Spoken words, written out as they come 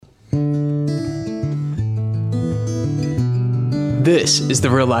This is the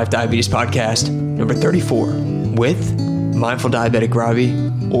Real Life Diabetes Podcast, number 34, with Mindful Diabetic Robby,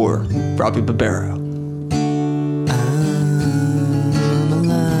 or Robby Barbaro.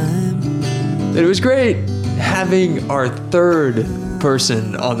 It was great having our third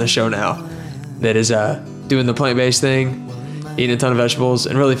person on the show now that is doing the plant-based thing, eating a ton of vegetables,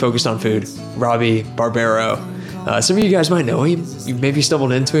 and really focused on food. Robby Barbaro. Some of you guys might know him. You maybe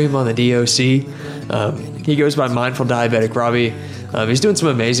stumbled into him on the DOC. He goes by Mindful Diabetic Robby. He's doing some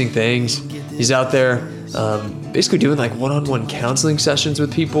amazing things. He's out there basically doing like one-on-one counseling sessions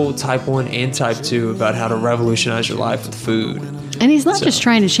with people, type 1 and type 2, about how to revolutionize your life with food. And he's not just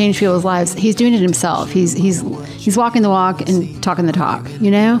trying to change people's lives. He's doing it himself. He's walking the walk and talking the talk, you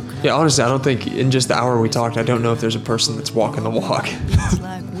know? Yeah, honestly, I don't think in just the hour we talked, I don't know if there's a person that's walking the walk.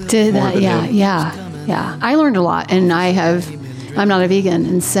 Yeah. I learned a lot, and I'm not a vegan.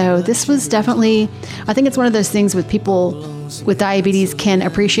 And so this was definitely, I think it's one of those things with people with diabetes can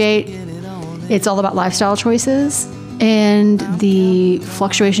appreciate. It's all about lifestyle choices and the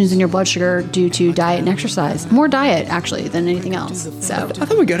fluctuations in your blood sugar due to diet and exercise. More diet, actually, than anything else. So I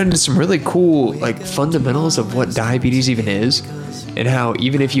thought we got into some really cool fundamentals of what diabetes even is, and how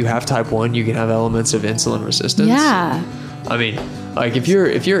even if you have type 1, you can have elements of insulin resistance. Yeah. I mean, if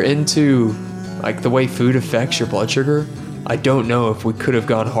you're into the way food affects your blood sugar, I don't know if we could have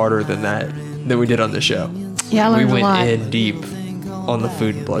gone harder than we did on the show. Yeah, I learned a lot. We in went deep on the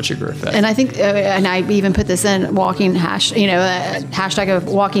food and blood sugar effect. And I think, and I even put this in hashtag of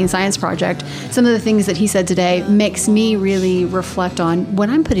walking science project. Some of the things that he said today makes me really reflect on what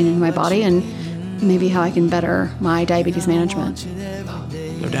I'm putting into my body and maybe how I can better my diabetes management.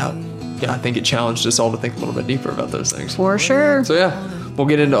 No doubt. Yeah, I think it challenged us all to think a little bit deeper about those things. For sure. So yeah, we'll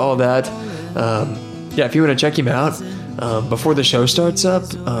get into all that. If you want to check him out, before the show starts up,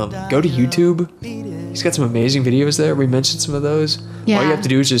 go to YouTube. He's got some amazing videos there. We mentioned some of those. Yeah. All you have to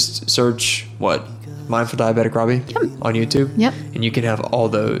do is just search Mindful Diabetic Robby on YouTube. Yep. And you can have all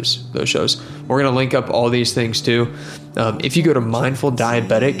those shows. We're going to link up all these things too. If you go to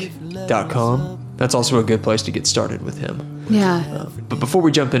mindfuldiabetic.com, that's also a good place to get started with him. Yeah. But before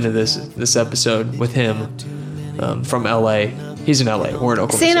we jump into this episode with him from LA, he's in LA. We're in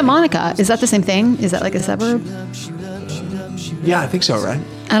Oklahoma Santa City. Monica. Is that the same thing? Is that like a suburb? Yeah, I think so, right?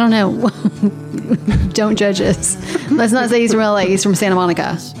 I don't know. Don't judge us. Let's not say he's from LA. He's from Santa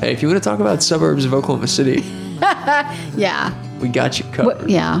Monica. Hey, if you want to talk about suburbs of Oklahoma City, yeah, we got you covered.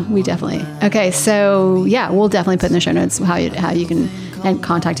 We definitely. Okay, so we'll definitely put in the show notes how you can and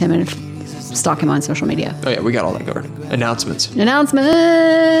contact him and stalk him on social media. Oh yeah, we got all that covered. Announcements.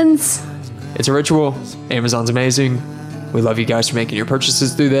 It's a ritual. Amazon's amazing. We love you guys for making your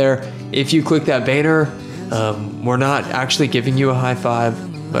purchases through there. If you click that banner, we're not actually giving you a high five,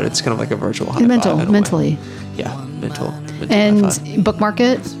 but it's kind of like a virtual high five. Mentally. Yeah, mental and high five. Bookmark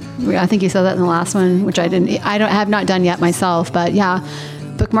it. I think you said that in the last one, which I have not done yet myself, but yeah,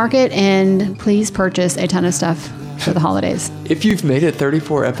 bookmark it and please purchase a ton of stuff for the holidays. If you've made it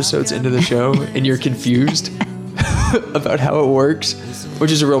 34 episodes into the show and you're confused about how it works,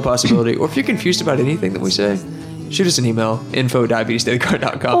 which is a real possibility, or if you're confused about anything that we say, shoot us an email,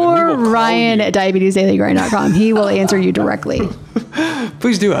 info@diabetesdailygrind.com. Or Ryan@diabetesdailygrind.com. He will answer you directly.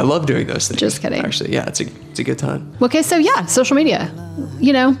 Please do. I love doing those things. Just kidding. Actually, yeah, it's a good time. Okay, so social media.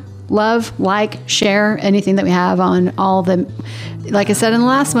 Love, share anything that we have on all the, like I said in the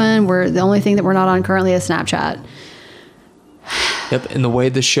last one, the only thing that we're not on currently is Snapchat. Yep, and the way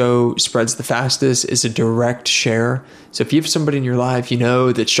the show spreads the fastest is a direct share. So if you have somebody in your life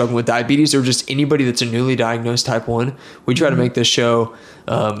that's struggling with diabetes, or just anybody that's a newly diagnosed type 1, we try to make this show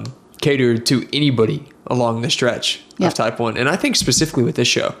catered to anybody along the stretch of type 1. And I think specifically with this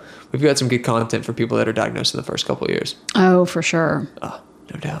show, we've got some good content for people that are diagnosed in the first couple of years. Oh, for sure. Oh,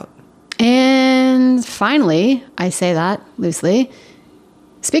 no doubt. And finally, I say that loosely,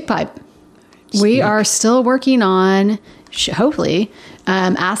 SpeakPipe. We are still working on, hopefully,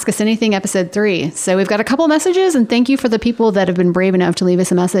 Ask Us Anything episode 3. So we've got a couple messages, and thank you for the people that have been brave enough to leave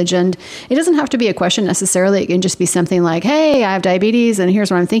us a message. And it doesn't have to be a question necessarily. It can just be something like, hey, I have diabetes and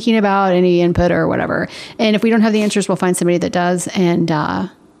here's what I'm thinking about, any input or whatever. And if we don't have the answers, we'll find somebody that does and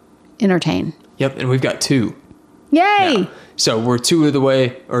entertain. Yep. And we've got 2. Yay. Now. So we're 2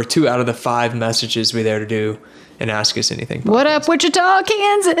 out of the 5 messages we're there to do and Ask Us Anything podcast. What up, Wichita,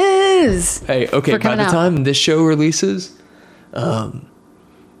 Kansas? Hey, okay, by the time this show releases,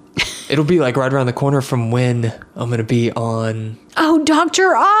 it'll be right around the corner from when I'm going to be on... Oh,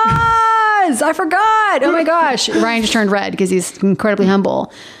 Dr. Oz! I forgot! Oh my gosh. Ryan just turned red because he's incredibly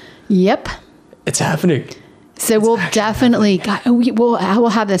humble. Yep. It's happening. So we'll definitely... we'll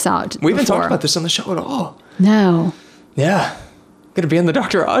have this out. We haven't talked about this on the show at all. No. Yeah. going to be on the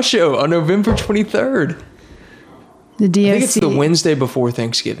Dr. Oz show on November 23rd. The DOC. I think it's the Wednesday before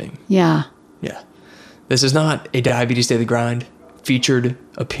Thanksgiving. Yeah. Yeah. This is not a Diabetes Daily Grind featured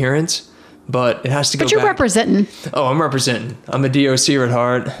appearance, but it has to go But you're back. representing. Oh, I'm representing. I'm a DOC at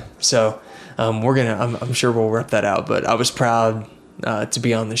heart. So I'm sure we'll rep that out. But I was proud to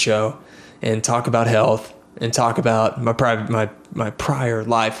be on the show and talk about health and talk about my prior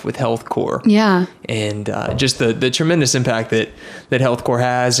life with HealthCore. Yeah. And just the tremendous impact that HealthCore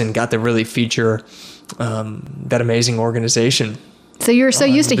has, and got to really feature that amazing organization. So you're so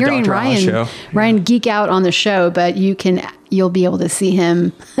used to the hearing Dr. Oz show. Ryan geek out on the show, but you'll be able to see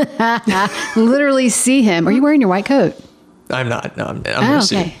him, literally see him. Are you wearing your white coat? I'm not. No, I'm in a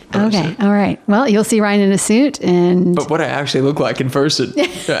suit. Okay. I'm in a Okay. suit. All right. Well, you'll see Ryan in a suit, and But what I actually look like in person,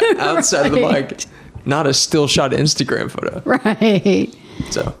 outside of the mic, not a still shot Instagram photo. right.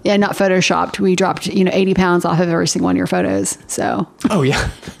 So. Yeah, not photoshopped. We dropped 80 pounds off of every single one of your photos. So. Oh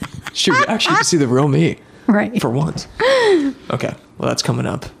yeah. Shoot, actually, you can see the real me. Right. For once. Okay. Well, that's coming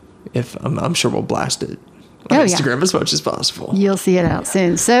up. If I'm sure we'll blast it on Instagram as much as possible. You'll see it out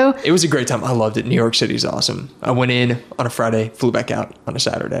soon. So it was a great time. I loved it. New York City's awesome. I went in on a Friday, flew back out on a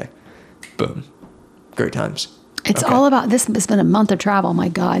Saturday. Boom. Great times. it's all about this. It's been a month of travel. My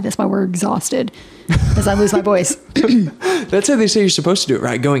God, that's why we're exhausted as I lose my voice. That's how they say you're supposed to do it,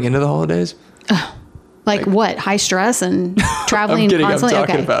 right? Going into the holidays. Like what? High stress and traveling I'm kidding. constantly? I'm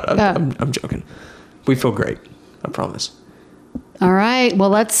talking Okay. about. I'm joking. We feel great. I promise. All right. Well,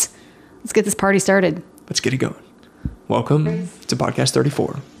 let's get this party started. Let's get it going. Welcome to podcast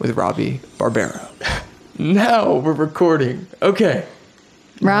 34 with Robby Barbaro. Now we're recording. Okay.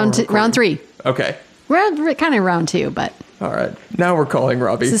 Round 3. Okay. We're kind of round 2, but All right. Now we're calling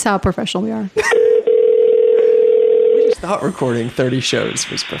Robby. this is how professional we are. We just thought recording 30 shows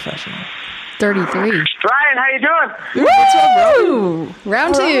was professional. 33. Ryan, how you doing? Dude, what's up, Robby? Ooh,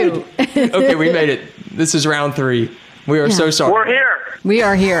 round 2. Okay, we made it. This is round 3. We are so sorry. We're here. We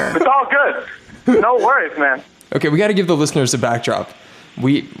are here. It's all good. No worries, man. Okay, we got to give the listeners a backdrop.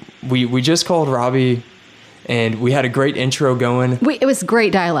 We just called Robby, and we had a great intro going. It was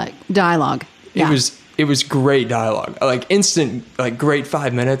great dialogue. Yeah. It was great dialogue, like instant, like great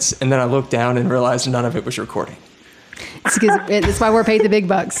 5 minutes, and then I looked down and realized none of it was recording. It's why we're paid the big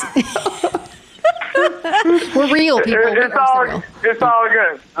bucks. We're real people. It's all good. There's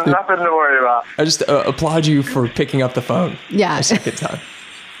nothing to worry about. I just applaud you for picking up the phone. Yeah. A second time.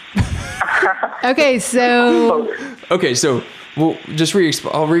 Okay, so we'll just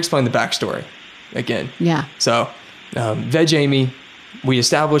I'll re-explain the backstory again. yeah. So, Veg Amy, we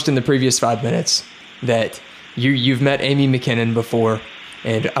established in the previous 5 minutes that you've met Amy McKinnon before,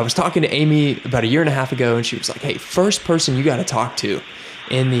 and I was talking to Amy about a year and a half ago, and she was like, "Hey, first person you got to talk to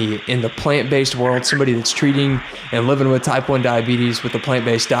in the plant-based world, somebody that's treating and living with type 1 diabetes with a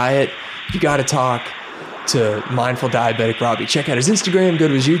plant-based diet, you got to talk to Mindful Diabetic Robby. Check out his Instagram, go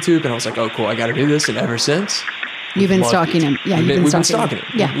to his YouTube." And I was like, "Oh, cool, I got to do this." And ever since, You've been stalking him. Yeah, we've been stalking him.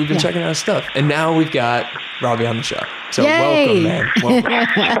 Yeah, we've been checking out his stuff, and now we've got Robby on the show. So Yay! welcome, man. Welcome.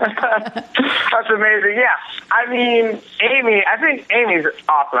 That's amazing. Yeah. I mean, Amy, I think Amy's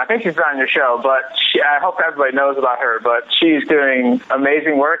awesome. I think she's on your show, but I hope everybody knows about her, but she's doing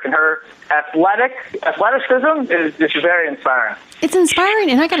amazing work, and her athleticism is very inspiring. It's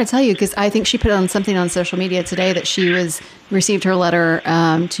inspiring, and I got to tell you, because I think she put on something on social media today that she received her letter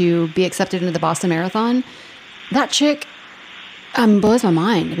to be accepted into the Boston Marathon. That chick blows my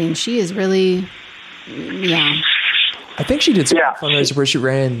mind. I mean, she is really, yeah. I think she did some fundraiser where she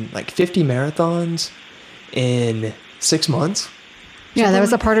ran like 50 marathons in 6 months. Yeah, that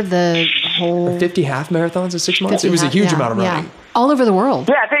was a part of the whole... Or 50 half marathons in 6 months. It was a huge amount of running. Yeah, all over the world.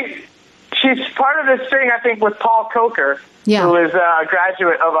 Yeah, I think she's part of this thing, I think, with Paul Coker, Yeah. who is a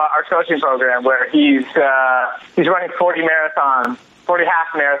graduate of our coaching program, where he's running 40 half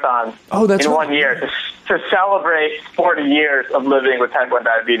marathons in 1 year to celebrate 40 years of living with type 1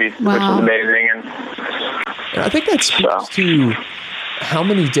 diabetes, which is amazing. And I think that speaks to how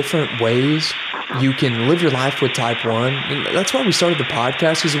many different ways you can live your life with type 1. And that's why we started the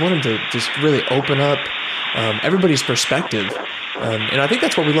podcast, because we wanted to just really open up everybody's perspective. And I think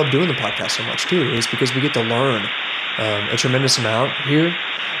that's why we love doing the podcast so much too, is because we get to learn a tremendous amount here.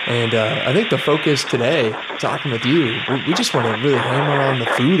 And I think the focus today, talking with you, we just want to really hammer on the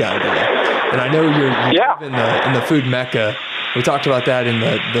food idea. And I know you're in the food mecca. We talked about that in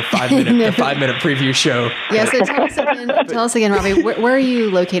the 5 minute preview show. Yeah, so tell us again, Robby, where are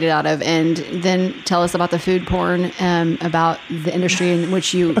you located out of? And then tell us about the food porn, about the industry in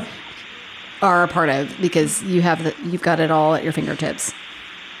which you are a part of, because you've got it all at your fingertips.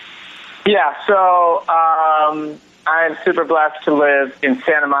 Yeah, so I am super blessed to live in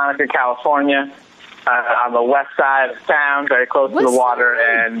Santa Monica, California, on the west side of town, very close to the water.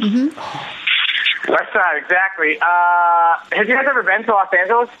 And west side, exactly. Have you guys ever been to Los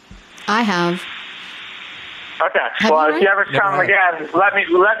Angeles? I have. Okay. Well, if you ever come again, let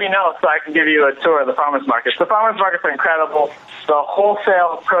me know so I can give you a tour of the farmers market. The farmers markets are incredible. The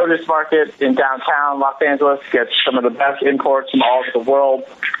wholesale produce market in downtown Los Angeles gets some of the best imports from all over the world.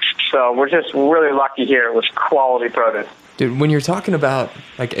 So we're just really lucky here with quality produce. Dude, when you're talking about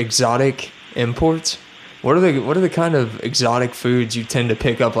like exotic imports, what are the kind of exotic foods you tend to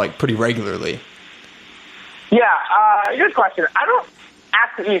pick up like pretty regularly? Yeah, good question. I don't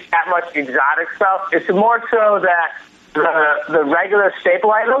have to eat that much exotic stuff. It's more so that the regular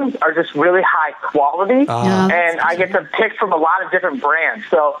staple items are just really high quality, and I get to pick from a lot of different brands.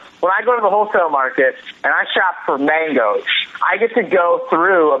 So when I go to the wholesale market and I shop for mangoes, I get to go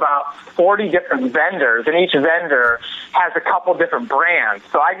through about 40 different vendors, and each vendor has a couple different brands.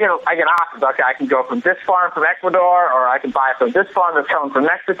 So I get options. Okay, I can go from this farm from Ecuador, or I can buy from this farm that's coming from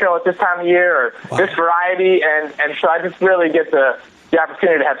Mexico at this time of year, or this variety, and so I just really get the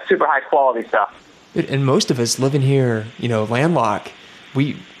opportunity to have super high quality stuff. And most of us living here, landlocked,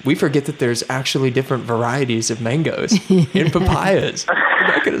 we forget that there's actually different varieties of mangoes and papayas and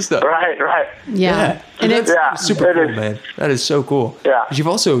that kind of stuff. Right. Yeah. And that's super cool, man. That is so cool. Yeah. But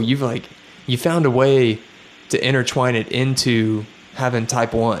you found a way to intertwine it into having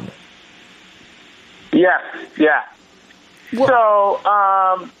type 1. Yes. Yeah. So,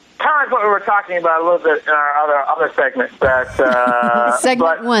 kind of like what we were talking about a little bit in our other segment.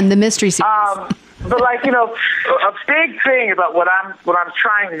 Segment 1, the mystery series. But a big thing about what I'm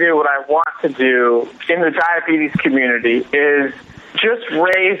trying to do, what I want to do in the diabetes community is just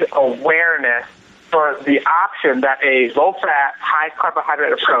raise awareness for the option that a low-fat,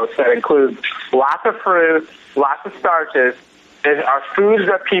 high-carbohydrate approach that includes lots of fruit, lots of starches, are foods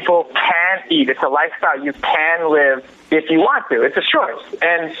that people can eat. It's a lifestyle you can live if you want to. It's a choice.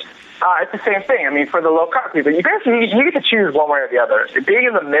 And it's the same thing. I mean, for the low-carb people, you get to choose one way or the other. Being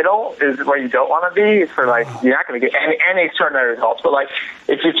in the middle is where you don't want to be. It's for, you're not going to get any extraordinary results. But,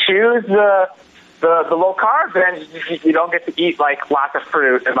 if you choose the low carb, then you don't get to eat lots of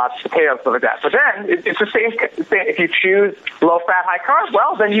fruit and lots of potatoes and stuff like that. But then it's the same. If you choose low fat, high carb,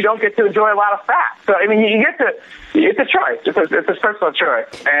 well, then you don't get to enjoy a lot of fat. So I mean, you get to. It's a choice. It's a personal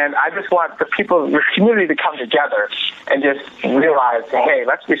choice, and I just want the community to come together and just realize, hey,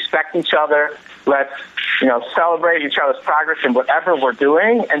 let's respect each other. Let's celebrate each other's progress in whatever we're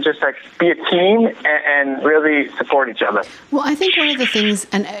doing, and just be a team and really support each other. Well, I think one of the things,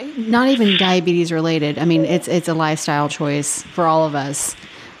 and not even diabetes related, I mean, it's a lifestyle choice for all of us.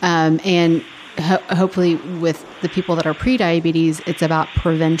 And hopefully with the people that are pre-diabetes, it's about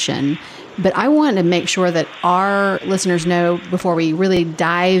prevention. But I want to make sure that our listeners know, before we really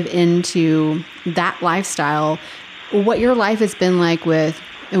dive into that lifestyle, what your life has been like with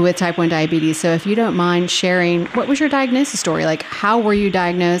type 1 diabetes. So if you don't mind sharing, what was your diagnosis story? How were you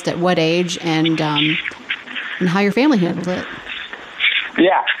diagnosed, at what age, and how your family handled it?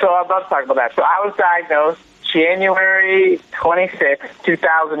 Yeah, so I'd love to talk about that. So I was diagnosed January 26,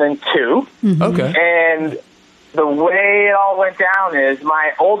 2002. Mm-hmm. Okay. And the way it all went down is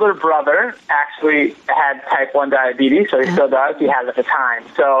my older brother actually had type 1 diabetes, so he still does. He has at the time.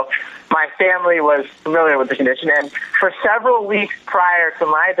 So my family was familiar with the condition, and for several weeks prior to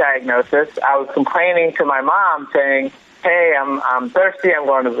my diagnosis, I was complaining to my mom saying, hey, I'm thirsty, I'm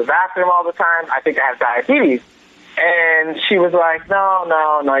going to the bathroom all the time, I think I have diabetes. And she was like,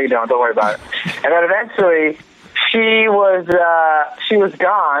 no, you don't worry about it. And then eventually she was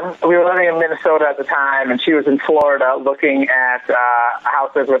gone. We were living in Minnesota at the time, and she was in Florida looking at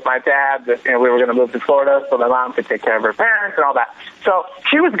houses with my dad. That, we were going to move to Florida so my mom could take care of her parents and all that. So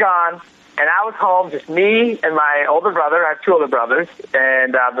she was gone, and I was home, just me and my older brother. I have two older brothers,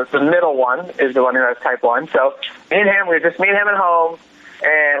 and the middle one is the one who has type 1. So me and him, we were just me and him at home.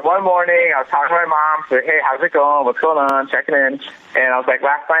 And one morning, I was talking to my mom, saying, hey, how's it going? What's going on? Checking in. And I was like,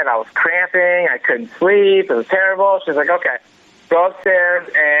 last night I was cramping. I couldn't sleep. It was terrible. She's like, okay, go upstairs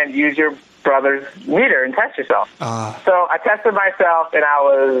and use your brother's meter and test yourself. So I tested myself, and I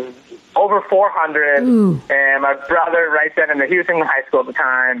was over 400. Ooh. And my brother, right then, he was in high school at the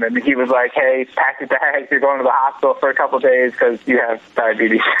time, and he was like, hey, pack your bags. You're going to the hospital for a couple of days because you have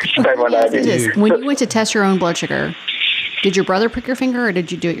diabetes, type 1 diabetes. When you went to test your own blood sugar, did your brother prick your finger, or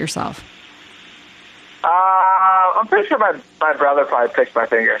did you do it yourself? I'm pretty sure my brother probably pricked my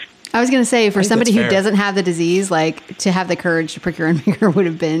finger. I was going to say, for somebody who doesn't have the disease, to have the courage to prick your own finger would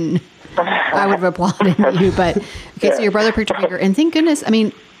have been, I would have applauded you. But, okay, so your brother pricked your finger. And thank goodness,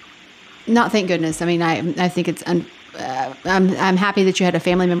 not thank goodness. I think it's I'm happy that you had a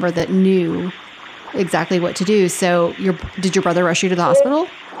family member that knew exactly what to do. So did your brother rush you to the hospital?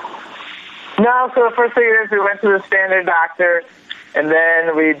 No, so the first thing is we went to the standard doctor, and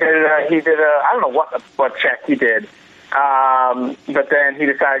then he did I don't know what check he did. But then he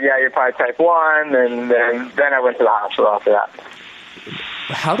decided, yeah, you're probably type 1, and then I went to the hospital after that.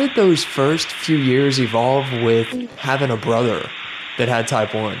 How did those first few years evolve with having a brother that had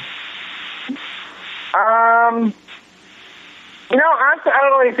type 1? Honestly, I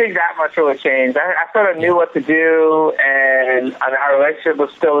don't really think that much really changed. I sort of knew what to do, and our relationship was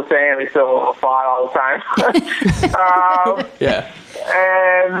still the same. We still fought all the time. Yeah.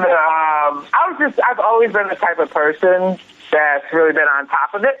 And I've always been the type of person that's really been on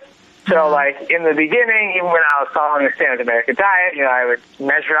top of it. So, like, in the beginning, even when I was following the standard American diet, I would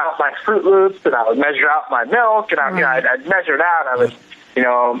measure out my Fruit Loops, and I would measure out my milk, and I'd measure it out. I would,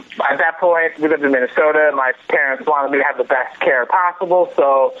 at that point, we lived in Minnesota. My parents wanted me to have the best care possible,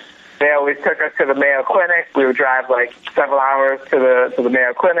 so they always took us to the Mayo Clinic. We would drive, like, several hours to the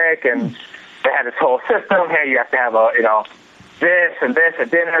Mayo Clinic, and they had this whole system. Hey, you have to have this and this at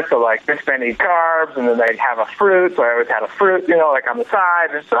dinner, so like this many carbs, and then they'd have a fruit, so I always had a fruit, like on the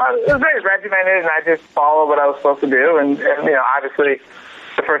side, and so it was very regimented, and I just followed what I was supposed to do, and obviously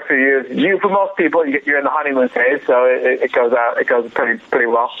the first few years, for most people, you're in the honeymoon phase, so it goes pretty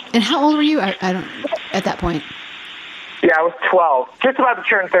well. And how old were you? I don't at that point. Yeah, I was 12, just about to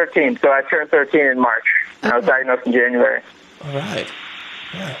turn 13, so I turned 13 in March. Okay. I was diagnosed in January. All right.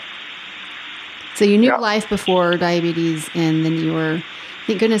 Yeah. So you knew life before diabetes, and then you were,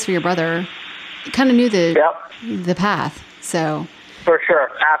 thank goodness for your brother, you kind of knew the path. So for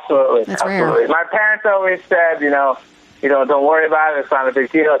sure, absolutely, that's absolutely. Rare. My parents always said, don't worry about it. It's not a big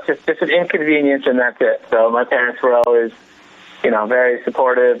deal. It's just an inconvenience, and that's it. So my parents were always, very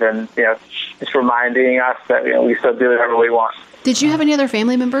supportive, and just reminding us that we still do whatever we want. Did you have any other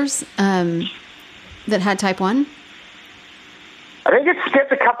family members that had type 1? I think it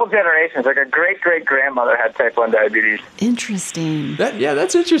skipped a couple generations. Like a great-great-grandmother had type 1 diabetes. Interesting.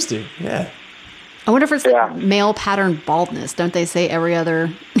 That's interesting. Yeah. I wonder if it's like male pattern baldness. Don't they say every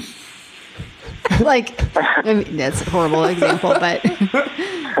other... that's a horrible example, but...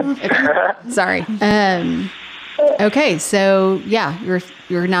 Sorry. Okay, so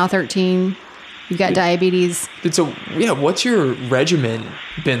you're now 13. You've got diabetes. So, what's your regimen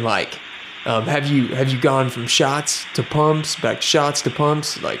been like? Have you gone from shots to pumps, back to shots to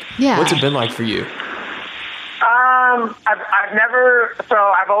pumps? What's it been like for you? I've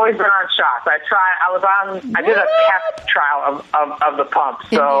always been on shots. I did a test trial of the pump.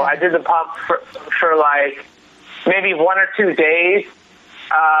 So I did the pump for like maybe 1 or 2 days,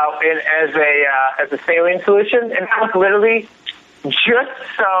 as a saline solution. And that was literally just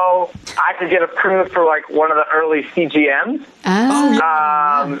so I could get approved for like one of the early CGMs.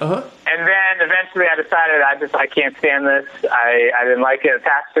 And then eventually I decided I can't stand this. I didn't like it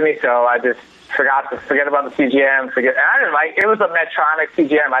attached to me, so I just forget about the CGM. And I didn't like it. It was a Medtronic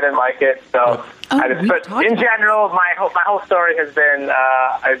CGM. I didn't like it, so but in general, my whole story has been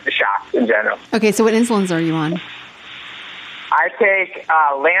the shots in general. Okay, so what insulins are you on? I take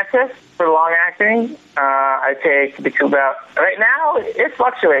Lantus for long acting. I take right now it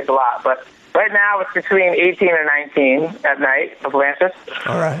fluctuates a lot, but right now it's between 18 and 19 at night of Lantus.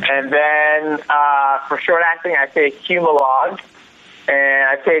 All right. And then for short acting, I take Humalog, and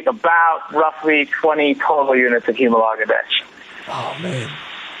I take about roughly 20 total units of Humalog a day. Oh man,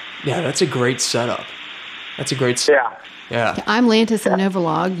 yeah, that's a great setup. Yeah. I'm Lantus and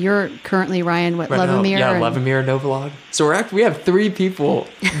Novolog. You're currently, Ryan, Levemir? Levemir and Novolog. So we have 3 people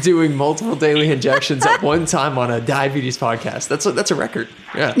doing multiple daily injections at one time on a diabetes podcast. That's a record.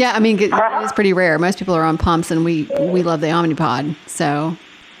 Yeah. Yeah, I mean, it's pretty rare. Most people are on pumps, and we love the Omnipod. So,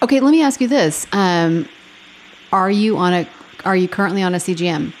 okay, let me ask you this. Are you currently on a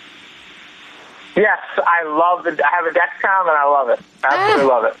CGM? Yes, I have a Dexcom, and I love it. Absolutely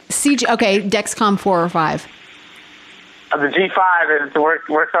love it. Okay, Dexcom 4 or 5? The G5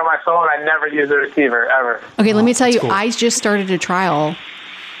 works on my phone. I never use the receiver, ever. Okay, let me tell you, cool. I just started a trial,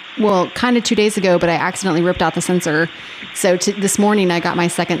 kind of 2 days ago, but I accidentally ripped out the sensor. So this morning, I got my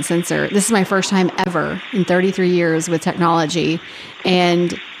second sensor. This is my first time ever in 33 years with technology,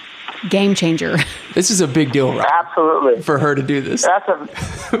 and game changer. This is a big deal, right? Absolutely. For her to do this. That's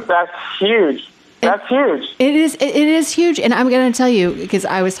huge. That's huge. It is huge. And I'm going to tell you, because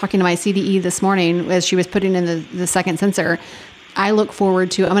I was talking to my CDE this morning as she was putting in the second sensor. I look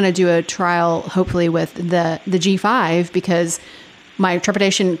forward to, I'm going to do a trial hopefully with the G5, because my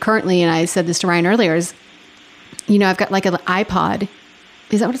trepidation currently, and I said this to Ryan earlier, is, I've got like an iPod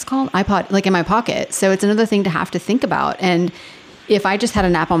Is that what it's called? iPod, like in my pocket. So it's another thing to have to think about. And if I just had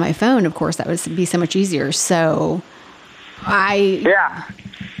an app on my phone, of course, that would be so much easier. So Yeah.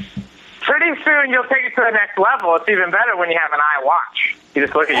 Pretty soon you'll take it to the next level. It's even better when you have an iWatch. You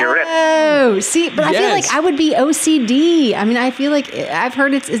just look at your wrist. Oh, see, but I feel Yes. like I would be OCD. I mean, I feel like I've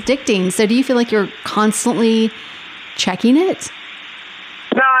heard it's addicting. So do you feel like you're constantly checking it?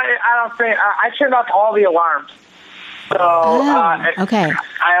 No, I don't think. I turned off all the alarms. So okay.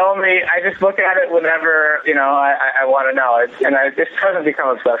 I just look at it whenever, I want to know. It just doesn't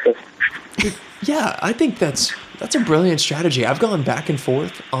become obsessive. Yeah, I think that's a brilliant strategy. I've gone back and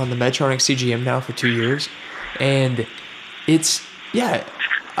forth on the Medtronic CGM now for 2 years, and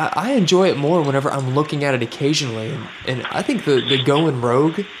I enjoy it more whenever I'm looking at it occasionally. And I think the going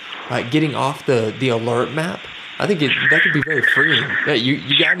rogue, like getting off the alert map, I think that could be very freeing. Yeah,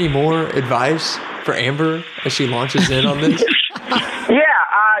 you got any more advice for Amber as she launches in on this?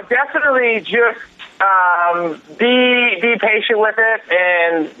 Definitely just be patient with it,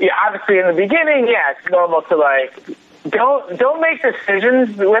 and obviously in the beginning, it's normal to don't make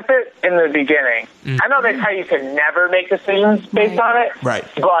decisions with it in the beginning. I know they tell you to never make decisions based on it, Right.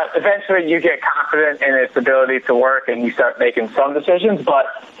 But eventually you get confident in its ability to work, and you start making some decisions. But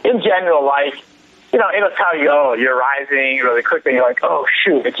in general, it'll tell you, oh, you're rising really quickly. You're like, oh,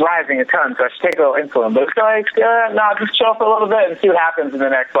 shoot, it's rising a ton, so I should take a little insulin. But it's like, no, just chill for a little bit and see what happens in the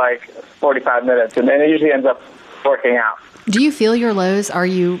next, 45 minutes. And then it usually ends up working out. Do you feel your lows? Are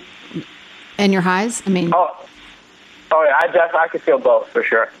you, and your highs? I mean, yeah, I could feel both for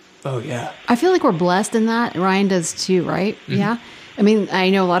sure. Oh, yeah. I feel like we're blessed in that. Ryan does too, right? Mm-hmm. Yeah. I mean, I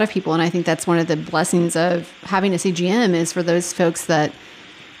know a lot of people, and I think that's one of the blessings of having a CGM is for those folks that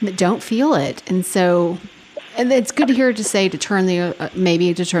don't feel it. And so, and it's good to hear to say to turn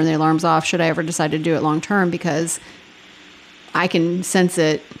the alarms off should I ever decide to do it long term, because I can sense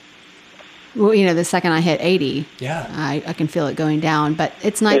it. Well, the second I hit 80, I can feel it going down. But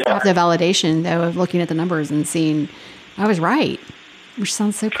it's nice to have the validation though of looking at the numbers and seeing I was right, which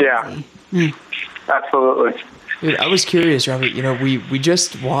sounds so crazy. Yeah, absolutely. Dude, I was curious, Robby. We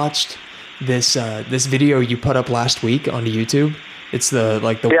just watched this video you put up last week onto YouTube. It's the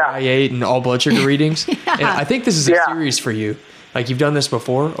Y8 and all blood sugar readings. And I think this is a series for you. Like you've done this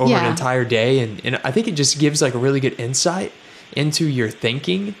before over an entire day. And I think it just gives a really good insight into your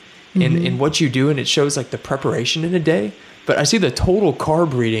thinking and what you do. And it shows the preparation in a day. But I see the total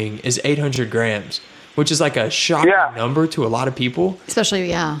carb reading is 800 grams, which is a shocking number to a lot of people.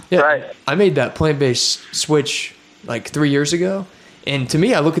 Especially, Right. I made that plant-based switch 3 years ago. And to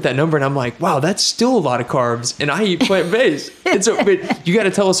me, I look at that number and I'm like, wow, that's still a lot of carbs, and I eat plant-based. And so, but you got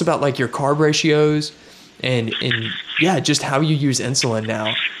to tell us about your carb ratios and just how you use insulin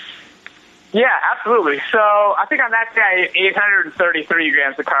now. Yeah, absolutely. So I think on that day, 833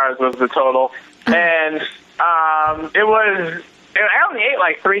 grams of carbs was the total, and I only ate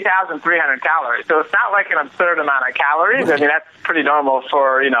 3,300 calories, so it's not an absurd amount of calories. I mean, that's pretty normal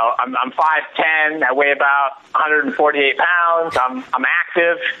for, I'm 5'10", I weigh about 148 pounds, I'm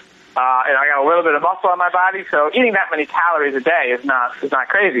active, and I got a little bit of muscle on my body, so eating that many calories a day is not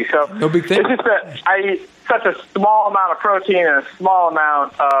crazy. So no big thing. It's just that I eat such a small amount of protein and a small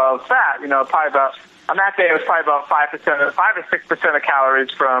amount of fat, probably about, on that day, it was probably about 5 or 6% of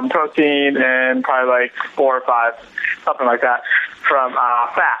calories from protein and probably 4 or 5, something like that, from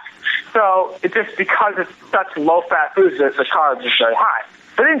fat. So it's just because it's such low-fat foods that the carbs is very high.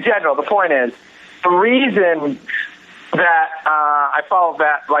 But in general, the point is, the reason that I follow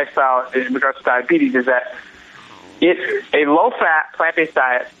that lifestyle in regards to diabetes is that it's a low-fat, plant-based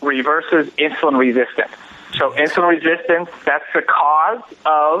diet reverses insulin resistance. So insulin resistance, that's the cause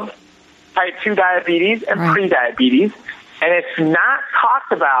of type 2 diabetes and pre-diabetes, and it's not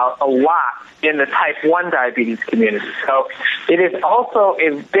talked about a lot in the type 1 diabetes community. So it is also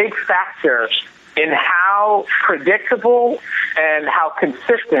a big factor in how predictable and how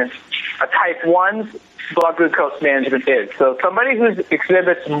consistent a type 1's blood glucose management is. So somebody who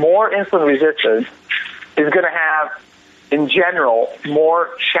exhibits more insulin resistance is going to have, in general, more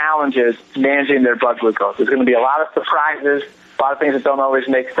challenges managing their blood glucose. There's going to be a lot of surprises, a lot of things that don't always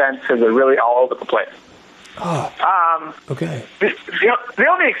make sense because they're really all over the place. Okay. The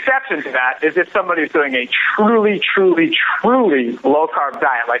only exception to that is if somebody's doing a truly, truly, truly low-carb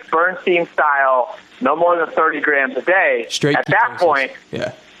diet, like Bernstein style, no more than 30 grams a day. Straight at that point,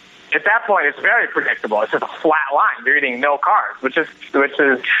 yeah. At that point, it's very predictable. It's just a flat line. You're eating no carbs, which is. But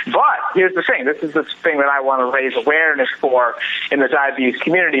here's the thing. This is the thing that I want to raise awareness for in the diabetes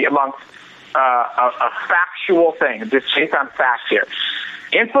community amongst a factual thing, just based on facts here.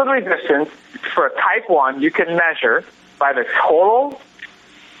 Insulin resistance for a type 1, you can measure by the total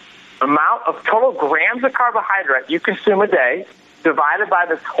amount of total grams of carbohydrate you consume a day divided by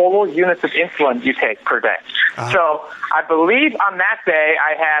the total units of insulin you take per day. So I believe on that day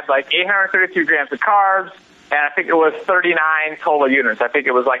I had like 832 grams of carbs, and I think it was 39 total units. I think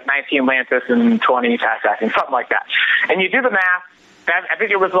it was like 19 Lantus and 20 fast acting, something like that. And you do the math, I think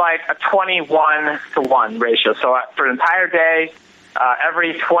it was like a 21-to-1 ratio. So for an entire day,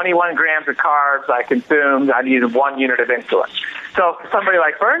 every 21 grams of carbs I consumed, I needed 1 unit of insulin. So for somebody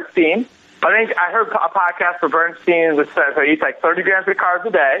like Bernstein, I think I heard a podcast for Bernstein that says he eats like 30 grams of carbs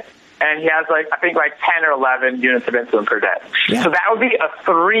a day, and he has like 10 or 11 units of insulin per day. Yeah. So that would be a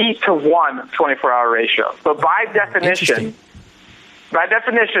 3-to-1 24-hour ratio. So by definition,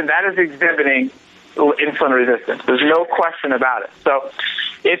 that is exhibiting insulin resistance. There's no question about it. So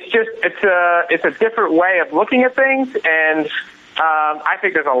it's a different way of looking at things, and I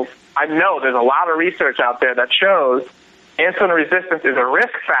think I know there's a lot of research out there that shows insulin resistance is a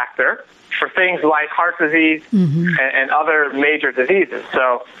risk factor for things like heart disease and other major diseases.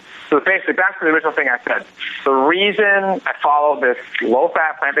 So basically, back to the original thing I said. The reason I follow this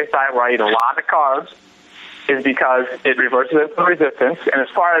low-fat plant-based diet where I eat a lot of carbs is because it reverses insulin resistance. And as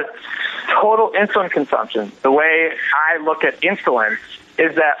far as total insulin consumption, the way I look at insulin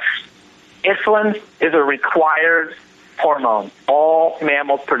is that insulin is a required hormone. All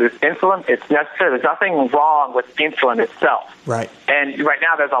mammals produce insulin. It's necessary. There's nothing wrong with insulin itself. Right. And right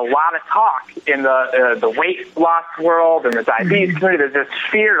now there's a lot of talk in the weight loss world and the diabetes community. There's this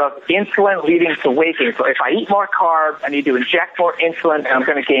fear of insulin leading to weight gain. So if I eat more carbs, I need to inject more insulin, and I'm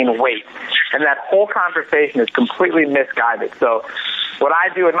going to gain weight. And that whole conversation is completely misguided. So what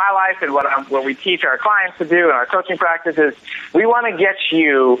I do in my life and what we teach our clients to do in our coaching practice is we want to get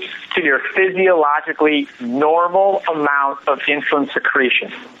you to your physiologically normal amount of insulin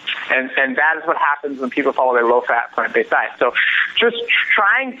secretion. And that is what happens when people follow their low-fat, plant-based diet. So just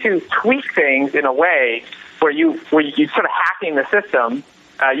trying to tweak things in a way where you sort of hacking the system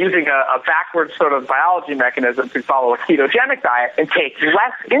using a backwards sort of biology mechanism to follow a ketogenic diet and take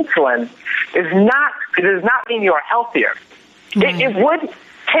less insulin does not mean you are healthier. Right.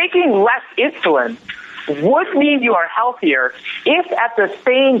 Taking less insulin would mean you are healthier if at the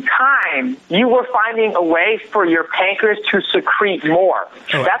same time you were finding a way for your pancreas to secrete more.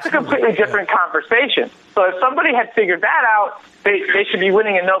 That's a completely different conversation. So if somebody had figured that out, they should be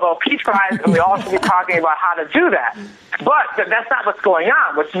winning a Nobel Peace Prize, and we all should be talking about how to do that. But that's not what's going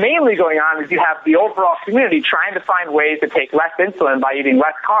on. What's mainly going on is you have the overall community trying to find ways to take less insulin by eating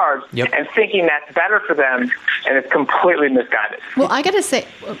less carbs and thinking that's better for them, and it's completely misguided. Well, I got to say,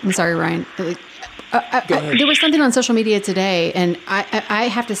 I'm sorry, Ryan. There was something on social media today, and I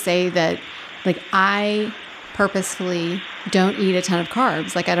have to say that, I purposefully don't eat a ton of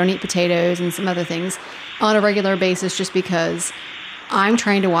carbs. I don't eat potatoes and some other things on a regular basis just because I'm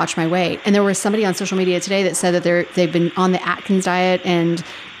trying to watch my weight. And there was somebody on social media today that said that they've been on the Atkins diet, and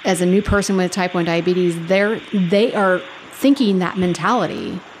as a new person with type 1 diabetes, they are thinking that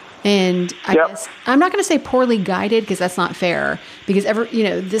mentality. And I guess I'm not going to say poorly guided, because that's not fair, because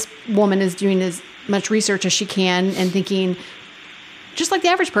this woman is doing as much research as she can and thinking, just like the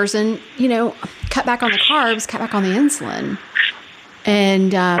average person, cut back on the carbs, cut back on the insulin,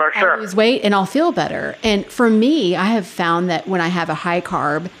 and I'll lose weight and I'll feel better. And for me, I have found that when I have a high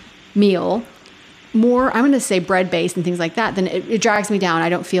carb meal, more, I'm going to say bread based and things like that, then it drags me down. I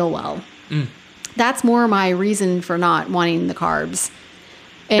don't feel well. That's more my reason for not wanting the carbs.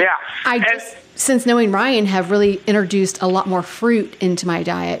 And since knowing Ryan, have really introduced a lot more fruit into my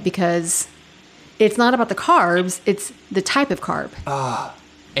diet, because it's not about the carbs, it's the type of carb.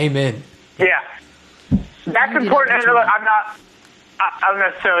 Amen. Yeah. That's important. I don't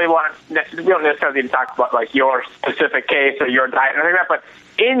necessarily we don't necessarily need to talk about your specific case or your diet and everything like that,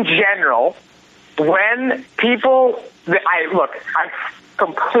 but in general, when people, I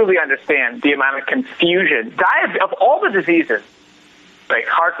completely understand the amount of confusion. Of all the diseases, like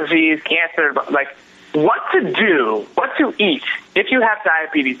heart disease, cancer, what to eat if you have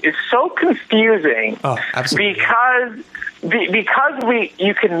diabetes is so confusing. Absolutely. Because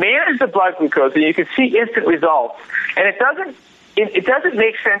you can manage the blood glucose and you can see instant results, and it doesn't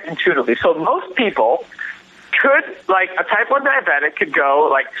make sense intuitively. So most people could, a type 1 diabetic could go,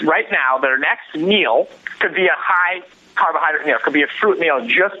 right now, their next meal could be a high carbohydrate meal, could be a fruit meal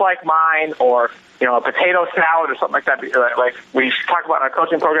just like mine, or a potato salad or something like that, like we talk about in our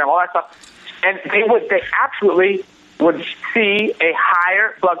coaching program, all that stuff. And they absolutely would see a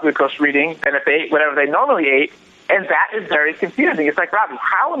higher blood glucose reading than if they ate whatever they normally ate. And that is very confusing. It's like, Robby,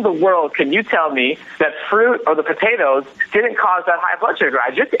 how in the world can you tell me that fruit or the potatoes didn't cause that high blood sugar?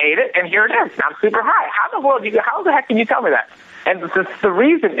 I just ate it, and here it is. I'm super high. How in the heck can you tell me that? And the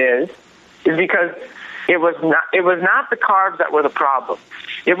reason is because it was not the carbs that were the problem.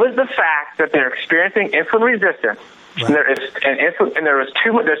 It was the fact that they're experiencing insulin resistance, right.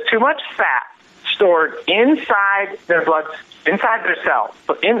 There's too much fat stored inside their blood, inside their cells.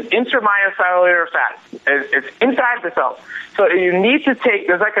 So intramyocellular fat is inside the cells. So you need to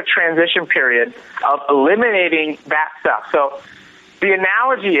there's like a transition period of eliminating that stuff. So the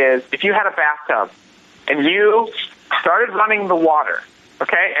analogy is, if you had a bathtub and you started running the water,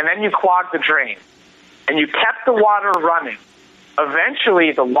 okay, and then you clogged the drain, and you kept the water running,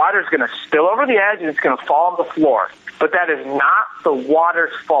 eventually the water is going to spill over the edge and it's going to fall on the floor. But that is not the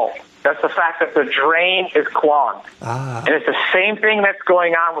water's fault. That's the fact that the drain is clogged. And it's the same thing that's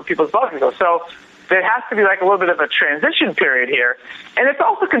going on with people's blood glucose. So there has to be like a little bit of a transition period here. And it's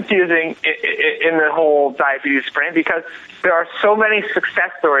also confusing in the whole diabetes frame, because there are so many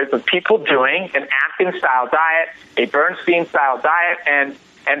success stories of people doing an Atkins-style diet, a Bernstein-style diet,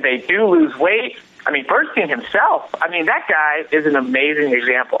 and they do lose weight. I mean, Bernstein himself, that guy is an amazing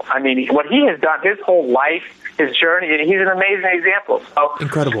example. What he has done, his whole life, his journey, he's an amazing example. So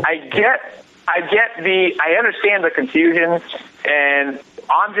incredible. I understand the confusion, and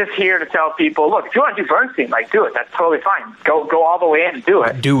I'm just here to tell people, look, if you want to do Bernstein, do it. That's totally fine. Go all the way in and do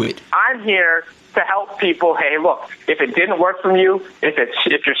it. Do it. I'm here to help people. Hey, look, if it didn't work for you,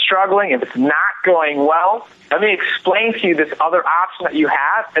 if you're struggling, if it's not going well, let me explain to you this other option that you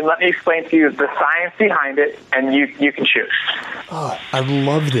have, and let me explain to you the science behind it, and you can choose. Oh, I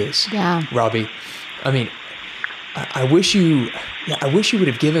love this, yeah, Robby. I wish you would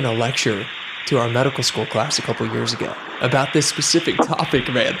have given a lecture to our medical school class a couple of years ago about this specific topic,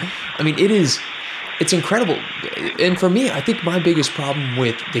 man. It's incredible. And for me, I think my biggest problem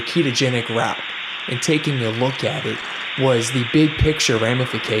with the ketogenic route and taking a look at it was the big picture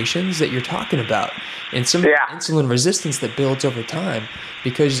ramifications that you're talking about, and some insulin resistance that builds over time.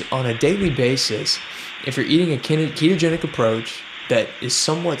 Because on a daily basis, if you're eating a ketogenic approach that is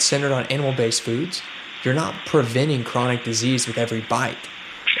somewhat centered on animal-based foods, you're not preventing chronic disease with every bite.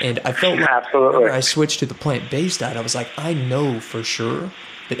 And I felt like whenever I switched to the plant-based diet, I was like, I know for sure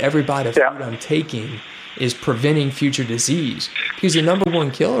that every bite of food I'm taking is preventing future disease. Because the number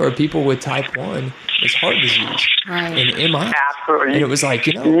one killer of people with type 1 is heart disease and MI. Absolutely. And it was like,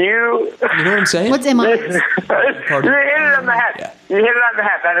 you know what I'm saying? What's MI? You hit it on the head. Yeah. You hit it on the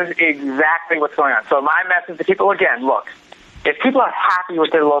head. That is exactly what's going on. So my message to people, again, look, if people are happy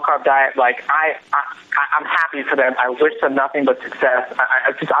with their low-carb diet, I'm happy for them. I wish them nothing but success.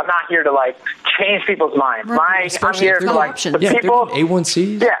 I'm not here to, change people's minds. I'm here for, the people.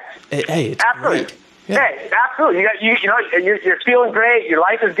 A1Cs? Yeah. Hey, it's absolutely. great. Yeah. Hey, absolutely. You're feeling great. Your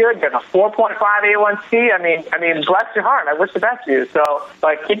life is good. You got a 4.5 A1C. Bless your heart. I wish the best for you. So,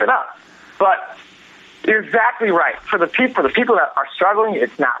 keep it up. But you're exactly right. For the people that are struggling,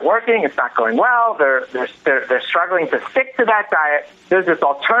 it's not working. It's not going well. They're struggling to stick to that diet. There's this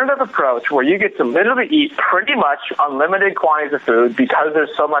alternative approach where you get to literally eat pretty much unlimited quantities of food because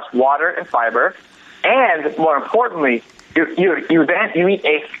there's so much water and fiber, and more importantly, you eat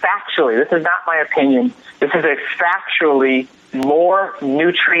a factually. This is not my opinion. This is a factually more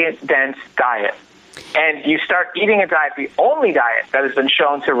nutrient-dense diet. And you start eating a diet, the only diet that has been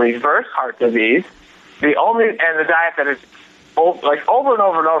shown to reverse heart disease, the diet that is over and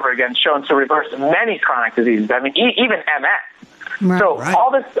over and over again shown to reverse many chronic diseases. Even MS. Right. So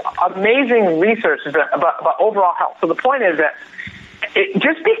all this amazing research is about overall health. So the point is that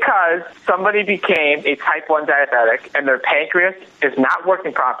just because somebody became a type 1 diabetic and their pancreas is not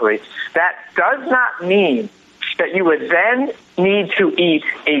working properly, that does not mean that you would then need to eat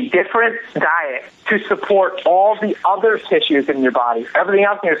a different diet to support all the other tissues in your body, everything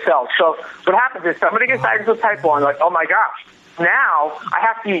else in your cells. So what happens is somebody gets diagnosed with type 1, oh my gosh, now I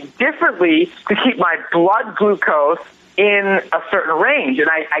have to eat differently to keep my blood glucose in a certain range. And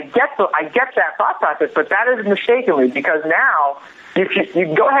I get that thought process, but that is mistakenly, because now you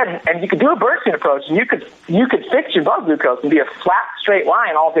can go ahead and you can do a Bernstein approach, and you could fix your blood glucose and be a flat, straight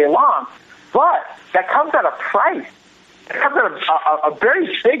line all day long. But that comes at a price. It comes at a very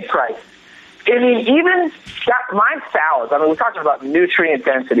big price. Even my salads, we're talking about nutrient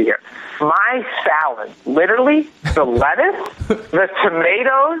density here. My salad, literally, the lettuce, the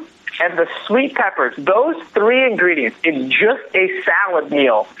tomatoes, and the sweet peppers, those three ingredients in just a salad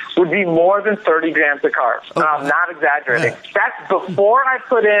meal would be more than 30 grams of carbs. Oh, I'm not exaggerating. Yeah. That's before I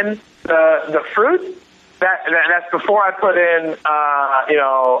put in the fruit. That's before I put in,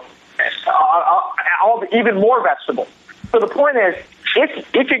 even more vegetables. So the point is,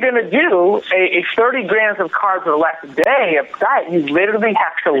 if you're going to do a 30 grams of carbs or less a day of diet, you literally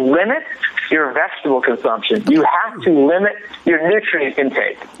have to limit your vegetable consumption. You have to limit your nutrient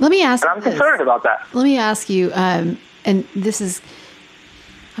intake. Let me ask. And I'm concerned about that. Let me ask you, and this is,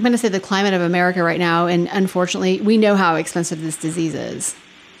 I'm going to say the climate of America right now, and unfortunately, we know how expensive this disease is.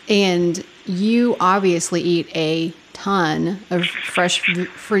 And you obviously eat a ton of fresh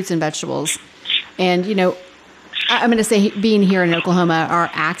fruits and vegetables. And, you know, I'm going to say being here in Oklahoma, our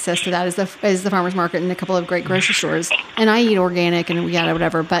access to that is the farmer's market and a couple of great grocery stores. And I eat organic and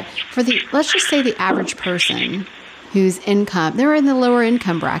whatever. But for let's just say the average person whose income, they're in the lower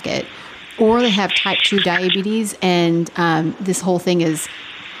income bracket, or they have type 2 diabetes, and this whole thing is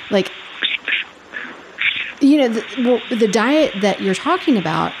like, you know, the diet that you're talking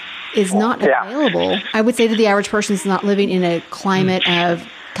about is not available. I would say that the average person is not living in a climate of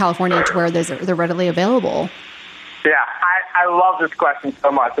California to where they're readily available. Yeah, I love this question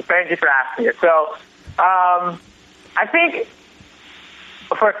so much. So thank you for asking it. So I think,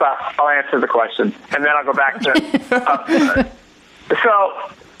 well, first off, I'll answer the question, and then I'll go back to so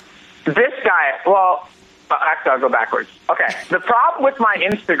this guy, well, actually, I'll go backwards. Okay, the problem with my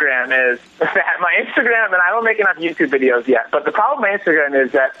Instagram is that my Instagram, and I don't make enough YouTube videos yet, but the problem with my Instagram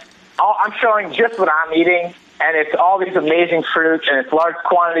is that I'm showing just what I'm eating, and it's all these amazing fruits, and it's large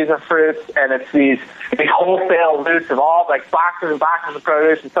quantities of fruits, and it's these wholesale loot of all, like, boxes and boxes of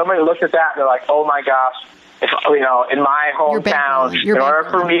produce, and somebody looks at that, and they're like, oh my gosh, if, you know, in my hometown, in order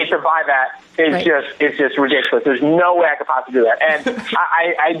for me to buy that, it's just ridiculous. There's no way I could possibly do that. And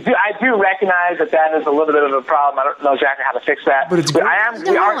I do recognize that is a little bit of a problem. I don't know exactly how to fix that. But it's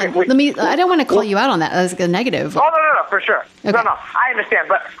I don't want to call you out on that as a negative. Oh, no, for sure. Okay. No, I understand.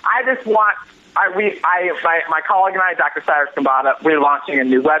 But I just want, my colleague and I, Dr. Cyrus Kambata, we're launching a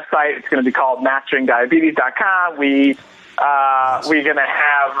new website. It's going to be called masteringdiabetes.com. We're gonna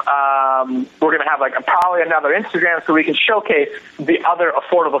have like probably another Instagram so we can showcase the other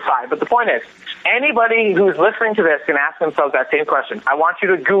affordable side. But the point is, anybody who's listening to this can ask themselves that same question. I want you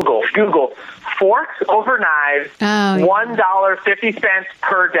to Google forks over knives, $1.50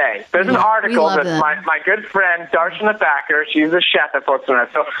 per day. There's an article that my good friend Darshana Thacker, she's a chef at Forks Over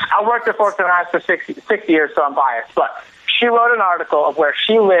Knives. So I worked at Forks Over Knives for 6 years, so I'm biased. But she wrote an article of where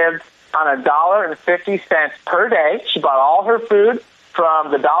she lived on $1.50 per day. She bought all her food from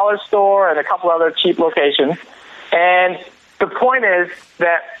the dollar store and a couple other cheap locations. And the point is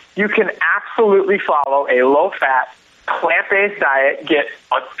that you can absolutely follow a low-fat, plant-based diet, get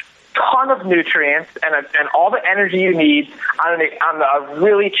a ton of nutrients and all the energy you need on a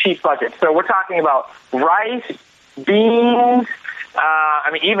really cheap budget. So we're talking about rice, beans,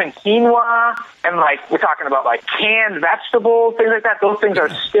 even quinoa, and we're talking about canned vegetables, things like that. Those things are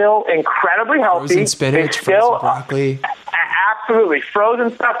still incredibly healthy. Frozen spinach, frozen broccoli. Absolutely.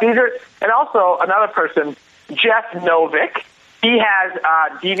 Frozen stuff. And also another person, Jeff Novick. He has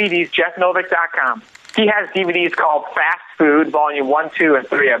DVDs, jeffnovick.com. He has DVDs called Fast Food, Volume 1, 2, and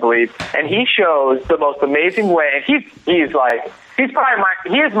 3, I believe. And he shows the most amazing way. And he is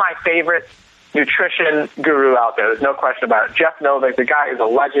my favorite nutrition guru out there. There's no question about it. Jeff Novick, the guy is a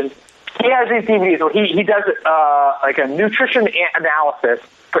legend. He has these DVDs where he does a nutrition analysis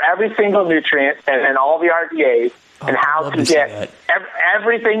for every single nutrient and all the RDAs and how to get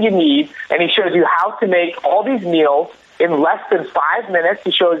everything you need. And he shows you how to make all these meals in less than 5 minutes.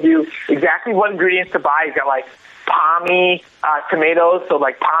 He shows you exactly what ingredients to buy. He's got Pommy tomatoes. So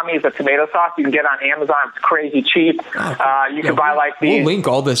Pommy is a tomato sauce you can get on Amazon. It's crazy cheap. You can buy these. We'll link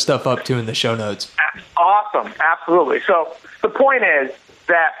all this stuff up too in the show notes. Awesome. Absolutely. So the point is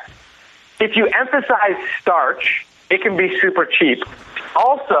that if you emphasize starch, it can be super cheap.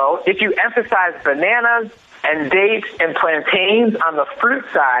 Also, if you emphasize bananas and dates and plantains on the fruit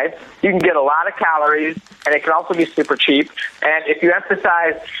side, you can get a lot of calories, and it can also be super cheap. And if you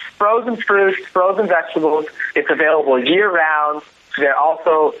emphasize frozen fruits, frozen vegetables, it's available year-round. They're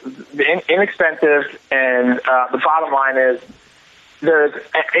also inexpensive, and the bottom line is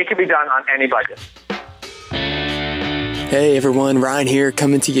it can be done on any budget. Hey everyone, Ryan here,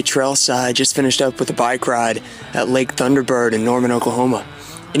 coming to you trail side. Just finished up with a bike ride at Lake Thunderbird in Norman, Oklahoma.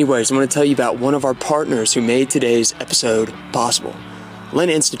 Anyways, I want to tell you about one of our partners who made today's episode possible. Lynn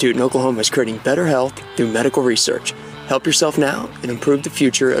Institute in Oklahoma is creating better health through medical research. Help yourself now and improve the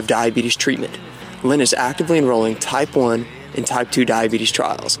future of diabetes treatment. Lynn is actively enrolling type 1 and type 2 diabetes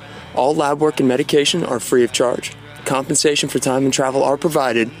trials. All lab work and medication are free of charge. Compensation for time and travel are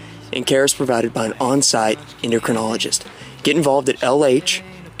provided, and care is provided by an on-site endocrinologist. Get involved at lhsi.net.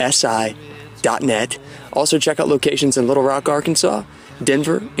 Also check out locations in Little Rock, Arkansas,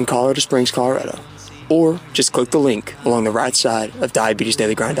 Denver, and Colorado Springs, Colorado. Or just click the link along the right side of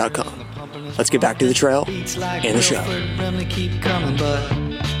diabetesdailygrind.com. Let's get back to the trail and the show.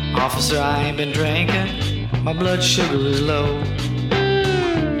 Officer, I ain't been drinking. My blood sugar is low.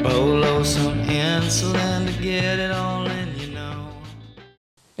 Bolo some insulin to get it all in, you know.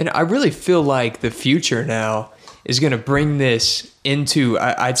 And I really feel like the future now is going to bring this into,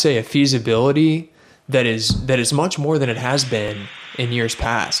 I'd say, a feasibility that is much more than it has been in years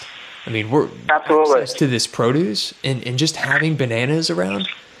past. I mean, we're absolutely access to this produce and just having bananas around.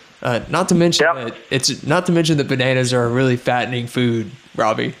 Not to mention that bananas are a really fattening food,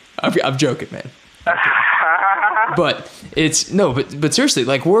 Robby. I'm joking, man. But but seriously,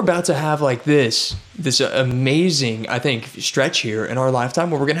 like, we're about to have like this amazing, I think, stretch here in our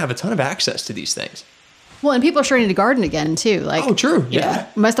lifetime where we're gonna have a ton of access to these things. Well, and people are starting to garden again too. Like, oh, true, yeah.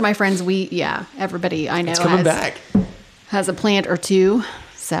 Most of my friends, everybody I know it's coming back. Has a plant or two.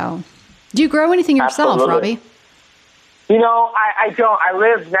 So, do you grow anything yourself, Absolutely. Robby? You know, I don't. I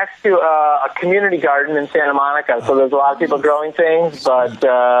live next to a community garden in Santa Monica, so there's a lot of people growing things, but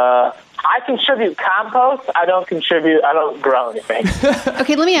I contribute compost. I don't grow anything.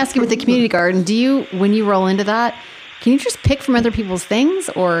 Okay, let me ask you, with the community garden, when you roll into that, can you just pick from other people's things,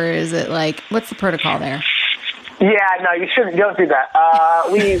 or is it like, what's the protocol there? Yeah, no, you shouldn't. Don't do that.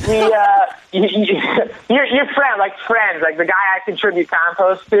 Your friends, like the guy I contribute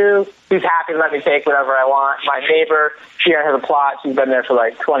compost to, he's happy to let me take whatever I want. My neighbor, she has a plot. She's been there for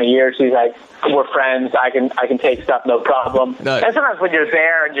like 20 years. She's like, we're friends. I can take stuff, no problem. Nice. And sometimes when you're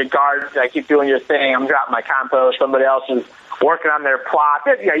there in your garden, like, keep doing your thing. I'm dropping my compost. Somebody else is working on their plot.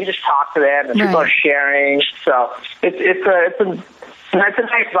 You just talk to them, and people are sharing. So it's a nice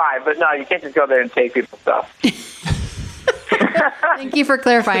vibe, but no, you can't just go there and take people's stuff. Thank you for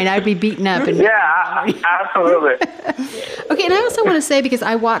clarifying. I'd be beaten up. Yeah, absolutely. Okay, and I also want to say, because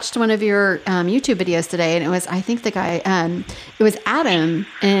I watched one of your YouTube videos today, and it was, I think the guy, it was Adam,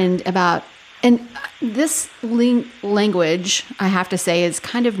 and this language, I have to say, is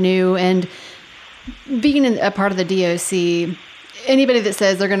kind of new, and being a part of the DOC, anybody that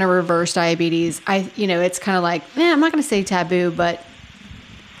says they're going to reverse diabetes, it's kind of like, I'm not going to say taboo,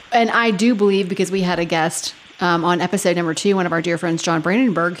 and I do believe, because we had a guest on episode number 2, one of our dear friends, John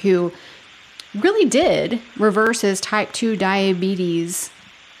Brandenburg, who really did reverse his type 2 diabetes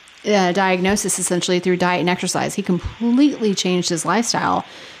diagnosis, essentially, through diet and exercise. He completely changed his lifestyle.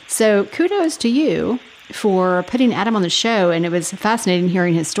 So kudos to you for putting Adam on the show, and it was fascinating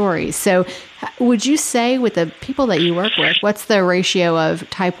hearing his story. So would you say, with the people that you work with, what's the ratio of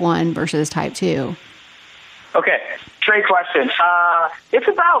type 1 versus type 2? Okay, great question. It's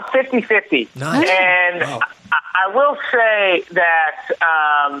about 50-50. Nice. And wow. I will say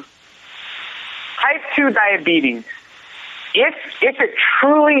that type 2 diabetes, if it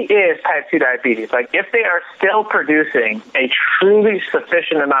truly is type 2 diabetes, like if they are still producing a truly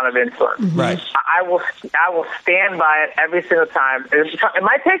sufficient amount of insulin, right, I will stand by it every single time. It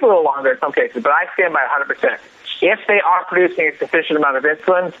might take a little longer in some cases, but I stand by 100%. If they are producing a sufficient amount of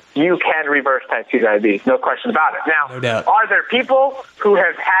insulin, you can reverse type 2 diabetes, no question about it. Now, no doubt. Are there people who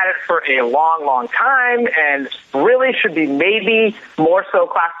have had it for a long, long time and really should be maybe more so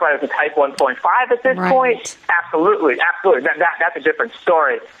classified as a type 1.5 at this point? Absolutely. That's a different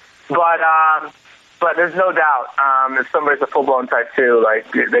story. But there's no doubt if somebody's a full-blown type 2,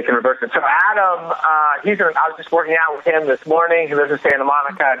 like, they can reverse it. So Adam, I was just working out with him this morning. He lives in Santa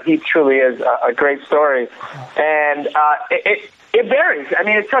Monica, and he truly is a great story. And it varies. I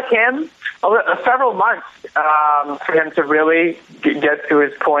mean, it took him several months for him to really get to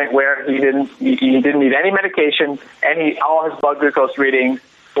his point where he didn't need any medication, and all his blood glucose readings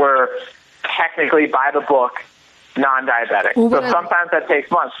were technically by the book, non-diabetic. Well, so sometimes that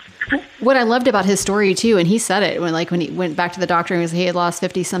takes months. What I loved about his story too, and he said it when he went back to the doctor, and he had lost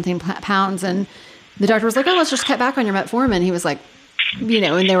 50 something pounds, and the doctor was like, "Oh, let's just cut back on your metformin." He was like, and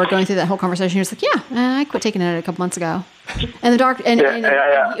they were going through that whole conversation. He was like, "Yeah, I quit taking it a couple months ago." And the doctor, and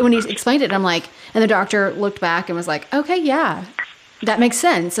when he explained it, I'm like, and the doctor looked back and was like, "Okay, yeah, that makes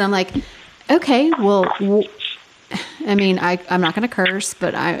sense." And I'm like, "Okay, well, I mean, I'm not going to curse,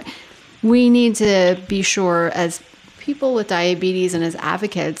 but we need to be sure, as people with diabetes and as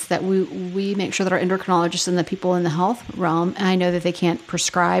advocates, that we make sure that our endocrinologists and the people in the health realm, and I know that they can't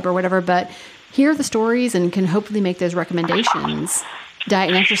prescribe or whatever, but hear the stories and can hopefully make those recommendations. Diet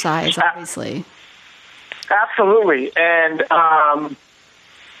and exercise, obviously." Absolutely. And,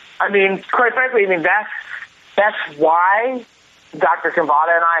 I mean, quite frankly, that's why Dr.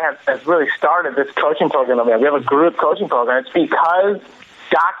 Kavada and I have really started this coaching program. We have a group coaching program. It's because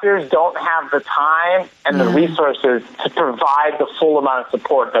doctors don't have the time and the resources to provide the full amount of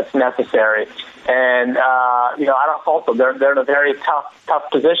support that's necessary. And, I don't fault them. They're in a very tough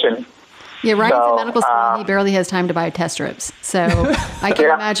position. Yeah, Ryan's So, in medical school and he barely has time to buy test strips. So I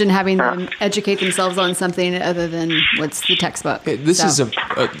can't imagine having them educate themselves on something other than what's the textbook. This is a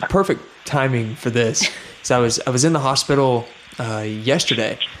perfect timing for this. So I was in the hospital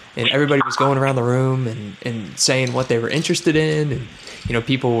yesterday, and everybody was going around the room and saying what they were interested in, and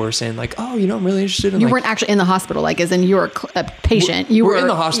people were saying like, oh, I'm really interested in. You weren't actually in the hospital, like as in you were a patient. You were in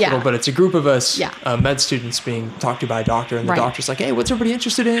the hospital, but it's a group of us med students being talked to by a doctor, and the doctor's like, hey, what's everybody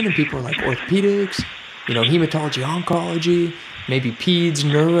interested in? And people are like orthopedics, hematology, oncology, maybe peds,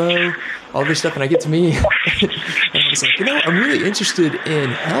 neuro, all this stuff. And I get to me, and I was like, I'm really interested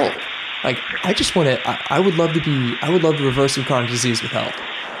in health. Like, I just want to. I would love to reverse some chronic disease with health.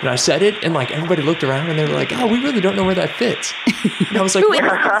 And I said it, and like everybody looked around, and they were like, "Oh, we really don't know where that fits." And I was like, Who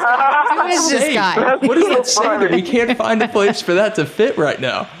is this guy? What does that say that we can't find a place for that to fit right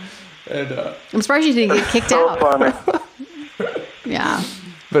now? And I'm surprised you didn't get kicked out. Funny. Yeah.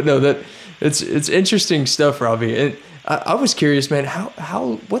 But no, that it's interesting stuff, Robby. And I was curious, man.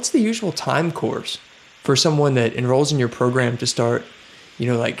 How what's the usual time course for someone that enrolls in your program to start,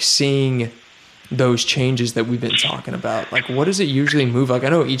 like seeing those changes that we've been talking about? Like, what does it usually move? Like, I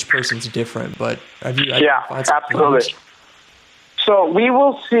know each person's different, but have you identified some absolutely. themes? So we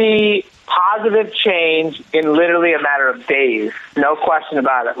will see positive change in literally a matter of days, no question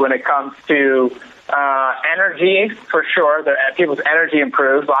about it. When it comes to energy, for sure, people's energy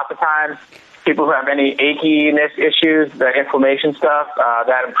improves. Lots of times, people who have any achiness issues, the inflammation stuff,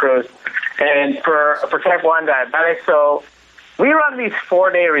 that improves. And for type 1 diabetics, so we run these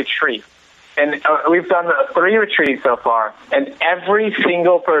 4-day retreats. And we've done 3 retreats so far, and every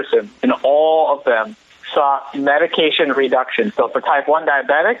single person in all of them saw medication reduction. So for type 1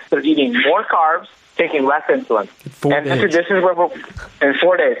 diabetics, they're eating more carbs, taking less insulin. This is where we're in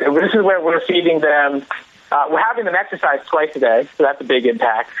 4 days. And this is where we're feeding them. We're having them exercise twice a day, so that's a big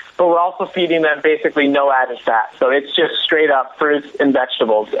impact. But we're also feeding them basically no added fat. So it's just straight up fruits and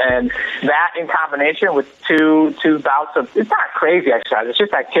vegetables. And that in combination with two bouts of, it's not crazy exercise, it's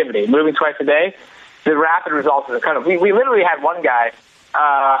just activity, moving twice a day, the rapid results are kind of, we literally had one guy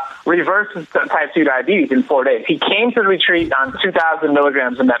reverse type 2 diabetes in 4 days. He came to the retreat on 2,000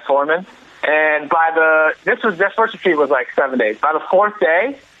 milligrams of metformin. And this first retreat was like 7 days. By the 4th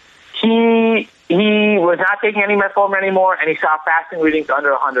day, he was not taking any metformin anymore, and he saw fasting readings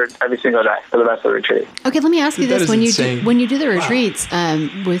under 100 every single day for the rest of the retreat. Okay, let me ask you this: when you do the retreats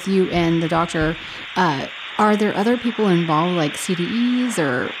with you and the doctor, are there other people involved, like CDEs,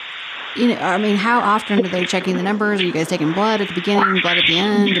 or how often are they checking the numbers? Are you guys taking blood at the beginning, blood at the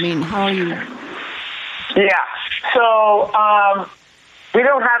end? How are you? Yeah, so we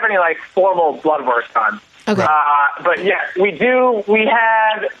don't have any like formal blood work done. Okay. But yes, we do. We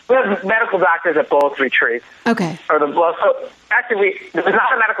have medical doctors at both retreats. Okay. So actually, there was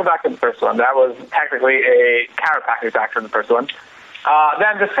not a medical doctor in the first one. That was technically a chiropractic doctor in the first one.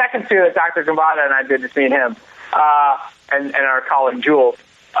 Then the second 2 that Dr. Gambada and I did, just me and him, and our colleague Jules,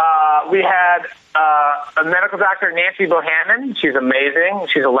 we had a medical doctor, Nancy Bohannon. She's amazing.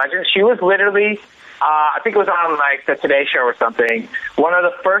 She's a legend. She was literally, I think it was on like the Today Show or something, one of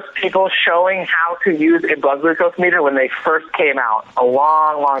the first people showing how to use a blood glucose meter when they first came out a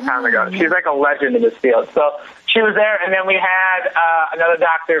long, long time ago. She's like a legend in this field. So she was there, and then we had another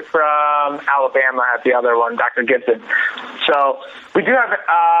doctor from Alabama at the other one, Dr. Gibson. So we do have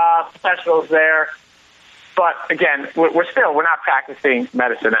professionals there. But again, we're not practicing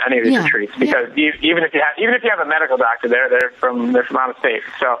medicine at any of these retreats because even if you have a medical doctor there, they're from out of state.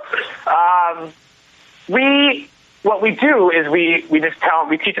 So what we do is we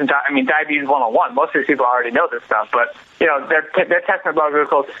teach them. Diabetes 101. Most of these people already know this stuff, but they're testing their blood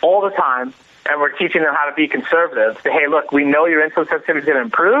glucose all the time, and we're teaching them how to be conservative. Say, hey, look, we know your insulin sensitivity is going to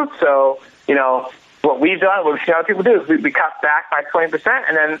improve, so what we've done, what we've seen other people do, is we cut back by 20%,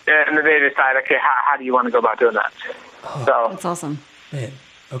 and then they decide, okay, how do you want to go about doing that? So that's awesome, man.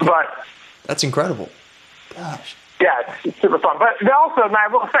 Okay. But that's incredible. Gosh. Yeah, it's super fun. But they also, I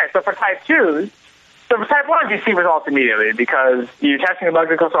will say, so for type 2s, so for type 1s, you see results immediately because you're testing your blood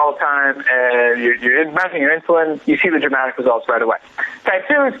glucose all the time and you're measuring your insulin. You see the dramatic results right away. Type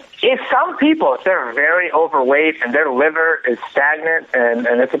 2s, if some people, if they're very overweight and their liver is stagnant and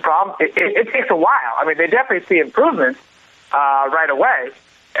it's a problem, it takes a while. They definitely see improvements right away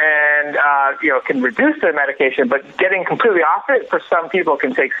and can reduce their medication, but getting completely off it for some people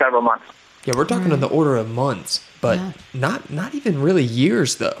can take several months. Yeah, we're talking on the order of months, but not even really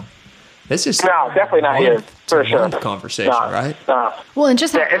years though. This is No, definitely not here, for sure. Conversation, right? No. Well, and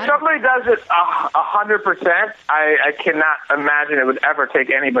just If somebody does it 100%, I cannot imagine it would ever take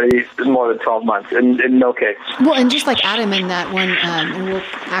anybody more than 12 months, in no case. Well, and just like Adam in that one, and we'll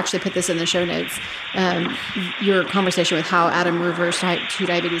actually put this in the show notes, your conversation with how Adam reversed type 2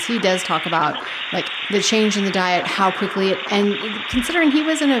 diabetes, he does talk about like the change in the diet, how quickly and considering he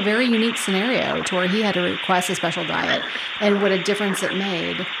was in a very unique scenario to where he had to request a special diet, and what a difference it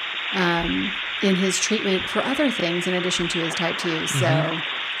made in his treatment for other things in addition to his type 2. So,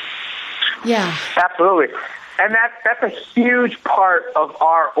 yeah. Absolutely. And that's a huge part of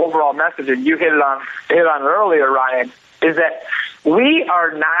our overall message, and you hit on earlier, Ryan, is that we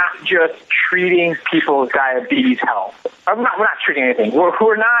are not just treating people's diabetes health. We're not treating anything.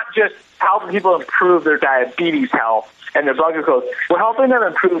 We're not just helping people improve their diabetes health and their blood glucose. We're helping them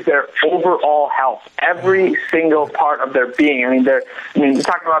improve their overall health, every single part of their being. We're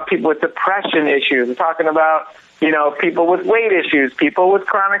talking about people with depression issues. We're talking about, people with weight issues, people with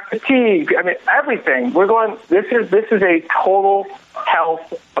chronic fatigue. Everything. This is a total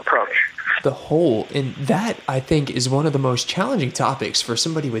health approach. And that, I think, is one of the most challenging topics for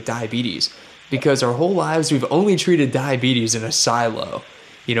somebody with diabetes, because our whole lives we've only treated diabetes in a silo.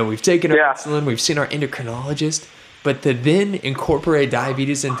 We've taken our insulin, we've seen our endocrinologist, but to then incorporate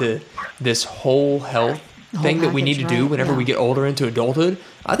diabetes into this whole health thing that we need to do whenever we get older into adulthood,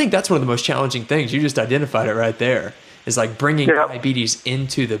 I think that's one of the most challenging things. You just identified it right there. Is like bringing diabetes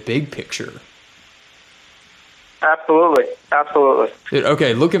into the big picture. Absolutely. Dude,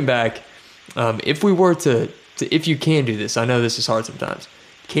 okay, looking back, if we were to, if you can do this, I know this is hard sometimes,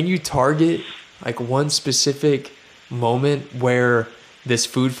 can you target like one specific moment where this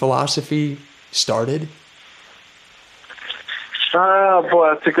food philosophy started? Oh,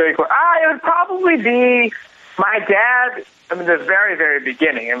 boy, that's a great question. It would probably be my dad, the very, very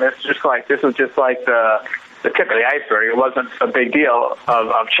beginning. This was just like the tip of the iceberg. It wasn't a big deal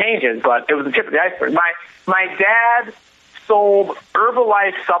of changes, but it was the tip of the iceberg. My dad sold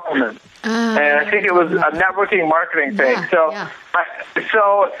Herbalife supplements, and I think it was a networking marketing thing. So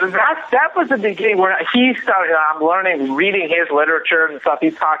that was the beginning where he started. I'm learning, reading his literature and stuff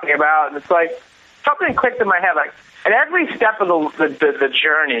he's talking about, and it's like something clicked in my head. Like at every step of the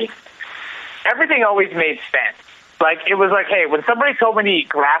journey, everything always made sense. Like it was like, hey, when somebody told me to eat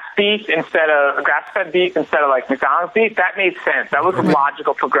grass-fed beef instead of like McDonald's beef, that made sense. That was a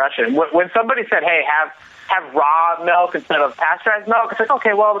logical progression. When somebody said, hey, have raw milk instead of pasteurized milk, it's like,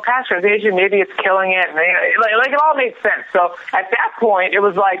 okay, well, the pasteurization, maybe it's killing it. And it all made sense. So at that point, it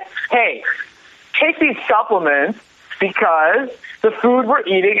was like, hey, take these supplements because the food we're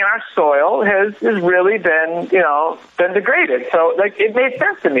eating in our soil has really been degraded. So like it made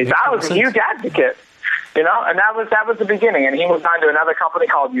sense to me. So I was a huge advocate, and that was the beginning. And he moved on to another company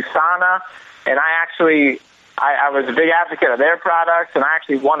called USANA, and I was a big advocate of their products, and I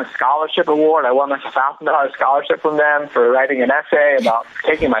actually won a scholarship award. I won like a $1,000 scholarship from them for writing an essay about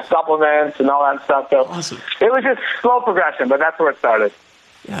taking my supplements and all that stuff. So awesome. It was just slow progression, but that's where it started.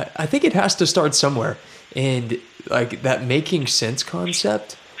 Yeah, I think it has to start somewhere. And like that making sense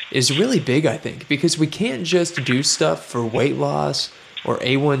concept is really big, I think, because we can't just do stuff for weight loss or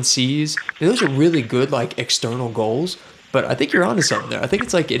A1Cs. Those are really good, like external goals. But I think you're onto something there. I think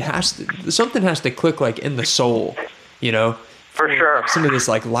it's like something has to click like in the soul, For sure. Like some of this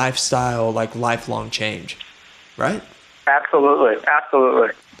like lifestyle, like lifelong change, right? Absolutely.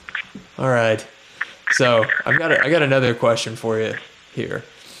 All right. So I got another question for you here.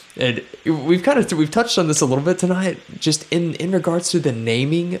 And we've touched on this a little bit tonight, just in regards to the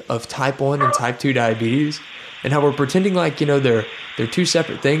naming of type 1 and type 2 diabetes, and how we're pretending like, they're two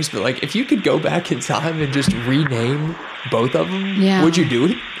separate things. But like, if you could go back in time and just rename both of them, would you do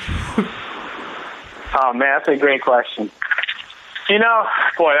it? Oh man, that's a great question.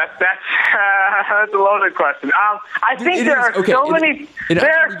 Boy, that's a loaded question. I think there are so many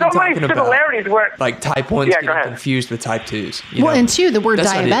similarities where like type 1's getting confused with type 2's. And two, the word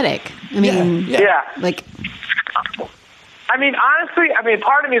diabetic. Honestly,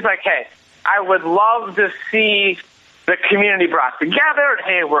 part of me is like, hey, I would love to see the community brought together.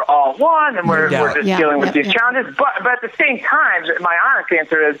 Hey, we're all one, and we're just dealing with these challenges. But at the same time, my honest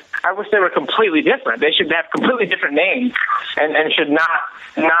answer is, I wish they were completely different. They should have completely different names, and should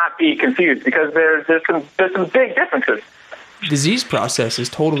not be confused, because there's some big differences. Disease process is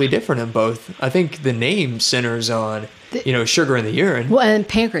totally different in both. I think the name centers on sugar in the urine. Well, and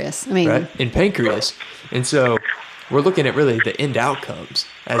pancreas. Right? In pancreas, and so we're looking at really the end outcomes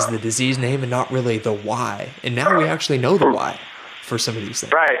as the disease name and not really the why. And now we actually know the why for some of these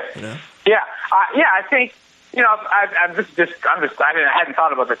things. Right. You know? Yeah. I think I hadn't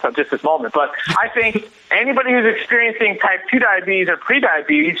thought about this until just this moment, but I think anybody who's experiencing type 2 diabetes or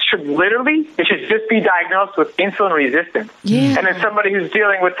pre-diabetes should just be diagnosed with insulin resistance. Yeah. And then somebody who's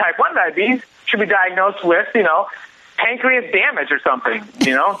dealing with type 1 diabetes should be diagnosed with, pancreas damage or something,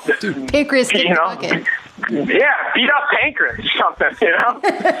 Dude, pancreas stick bucket. Yeah, beat up pancreas or something,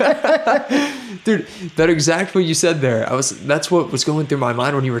 Dude, that exact what you said there. That's what was going through my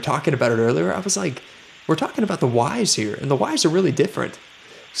mind when you were talking about it earlier. I was like, we're talking about the whys here, and the whys are really different.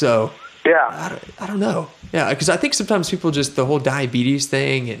 So yeah, I don't know. Yeah, because I think sometimes people just the whole diabetes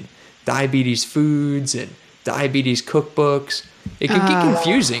thing and diabetes foods and diabetes cookbooks, it can get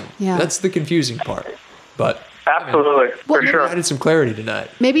confusing. Yeah. That's the confusing part. But absolutely, for sure. I added some clarity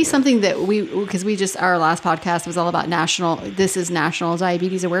tonight. Maybe something that because our last podcast was all about National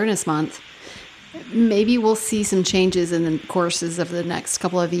Diabetes Awareness Month. Maybe we'll see some changes in the course of the next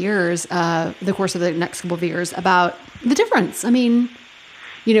couple of years about the difference. I mean,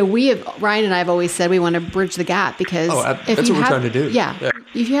 Ryan and I have always said we want to bridge the gap because that's what we're trying to do. Yeah.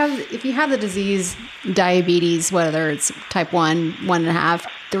 If you have the disease, diabetes, whether it's type 1, 1.5,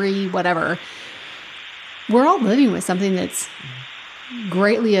 3, whatever, we're all living with something that's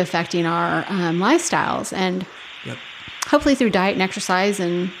greatly affecting our lifestyles, and hopefully through diet and exercise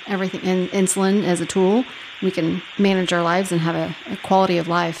and everything, and insulin as a tool, we can manage our lives and have a quality of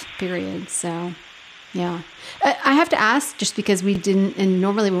life, period. So, yeah. I have to ask, just because we didn't, and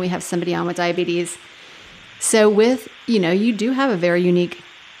normally when we have somebody on with diabetes, so with, you do have a very unique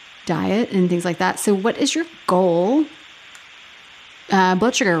diet and things like that. So what is your goal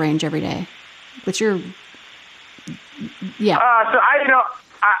blood sugar range every day? What's your,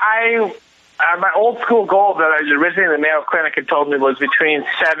 my old school goal that originally the Mayo Clinic had told me was between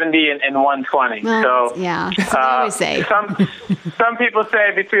 70 and 120. Well, so yeah, that's what I always say. Some people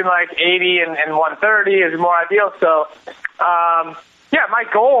say between like 80 and 130 is more ideal. So, my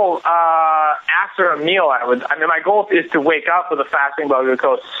goal after a meal, my goal is to wake up with a fasting blood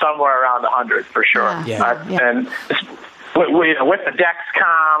glucose somewhere around 100 for sure. And with the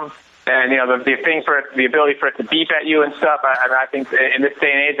Dexcom. And the ability for it to beep at you and stuff. I think in this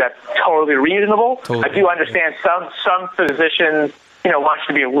day and age that's totally reasonable. Totally. I do understand some physicians, want you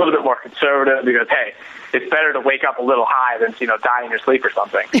to be a little bit more conservative because hey, it's better to wake up a little high than die in your sleep or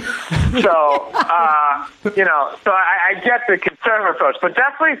something. So so I get the conservative approach, but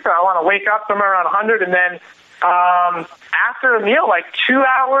definitely, so I want to wake up somewhere around 100, and then after a meal, like 2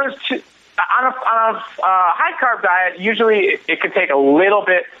 hours on a high carb diet. Usually, it can take a little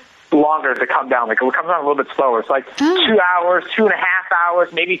bit longer to come down. Like it comes down a little bit slower. It's like 2 hours, 2.5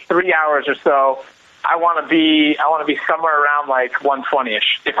 hours, maybe 3 hours or so. I want to be somewhere around like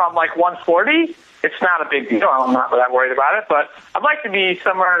 120-ish. If I'm like 140, it's not a big deal. I'm not that worried about it, but I'd like to be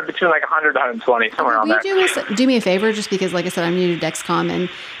somewhere between like 100 to 120, somewhere around there. Do me a favor, just because, like I said, I'm new to Dexcom, and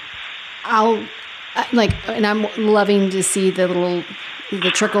and I'm loving to see the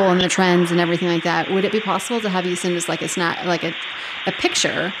trickle and the trends and everything like that. Would it be possible to have you send us like a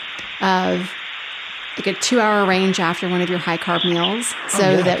picture of like a 2 hour range after one of your high carb meals,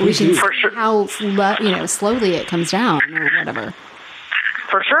 so that we can see how slowly it comes down or whatever?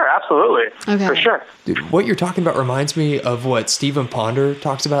 For sure, absolutely. Okay. For sure. Dude, what you're talking about reminds me of what Stephen Ponder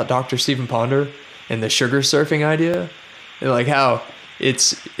talks about, Dr. Stephen Ponder, and the sugar surfing idea. And like how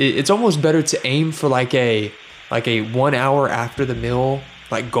it's almost better to aim for like a 1 hour after the meal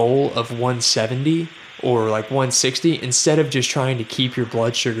like goal of 170 or like 160 instead of just trying to keep your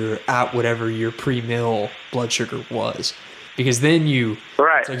blood sugar at whatever your pre-meal blood sugar was, because then you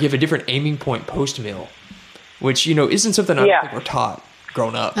have a different aiming point post-meal, which isn't something I don't think we're taught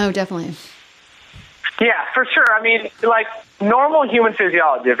growing up. Oh, definitely. Yeah, for sure. I mean, like normal human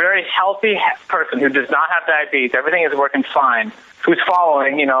physiology, a very healthy person who does not have diabetes, everything is working fine, who's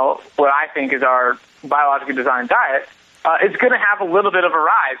following, what I think is our biologically designed diet, is going to have a little bit of a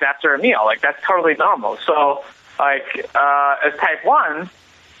rise after a meal. Like, that's totally normal. So, as type 1,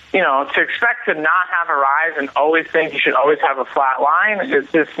 to expect to not have a rise and always think you should always have a flat line,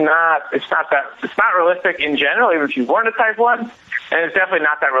 it's not realistic in general, even if you weren't a type 1, and it's definitely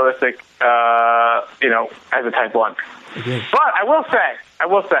not that realistic, as a type 1. Okay. But I will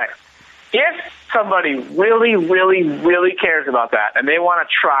say, if somebody really, really, really cares about that and they want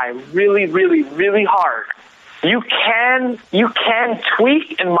to try really, really, really hard, you can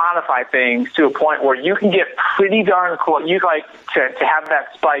tweak and modify things to a point where you can get pretty darn close. You to have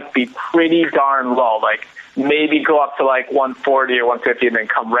that spike be pretty darn low, like maybe go up to like 140 or 150 and then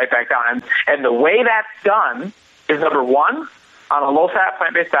come right back down. And the way that's done is, number one, on a low-fat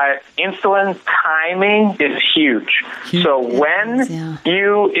plant-based diet, insulin timing is huge. So when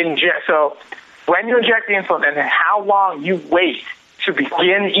you ingest, when you inject the insulin and then how long you wait to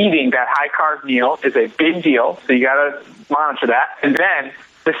begin eating that high-carb meal is a big deal. So you got to monitor that. And then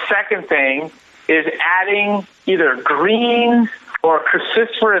the second thing is adding either green or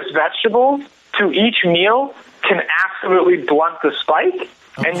cruciferous vegetables to each meal can absolutely blunt the spike.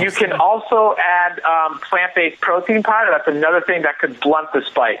 And you can also add plant-based protein powder. That's another thing that could blunt the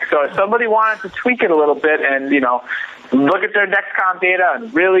spike. So if somebody wanted to tweak it a little bit and, look at their Dexcom data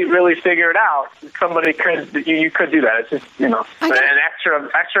and really, really figure it out, you could do that. It's just, an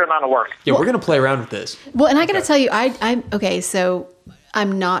extra amount of work. Yeah, we're going to play around with this. Well, and I got to tell you, I'm okay. So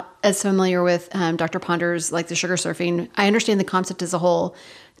I'm not as familiar with Dr. Ponder's, like the sugar surfing. I understand the concept as a whole.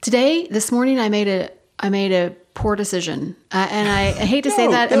 This morning, I made a poor decision. And I hate to say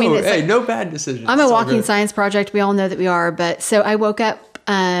that. No bad decisions. I'm a walking science project. We all know that we are. But so I woke up,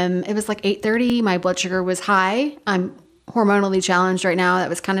 it was like 8:30. My blood sugar was high. I'm hormonally challenged right now. That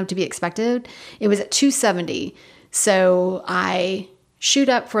was kind of to be expected. It was at 270. So I shoot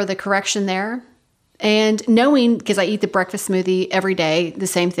up for the correction there. And knowing, because I eat the breakfast smoothie every day, the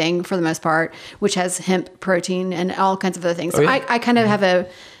same thing for the most part, which has hemp protein and all kinds of other things. So I kind of have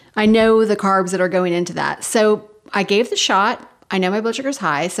I know the carbs that are going into that. So I gave the shot. I know my blood sugar's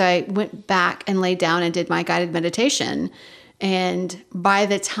high. So I went back and laid down and did my guided meditation. And by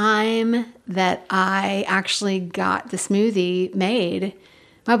the time that I actually got the smoothie made,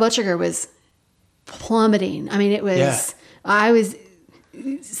 my blood sugar was plummeting. I mean, I was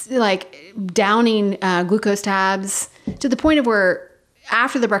like downing glucose tabs to the point of where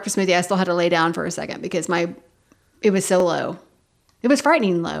after the breakfast smoothie, I still had to lay down for a second because it was so low. It was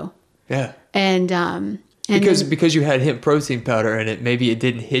frightening low. Yeah. And because you had hemp protein powder in it, maybe it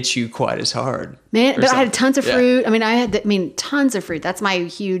didn't hit you quite as hard. Man, but I had tons of fruit. Tons of fruit. That's my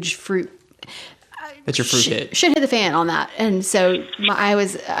huge fruit. That's your fruit hit. Shit hit the fan on that. And so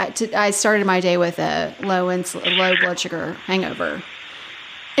I started my day with a low blood sugar hangover.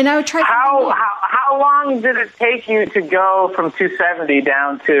 And I would try. How long did it take you to go from 270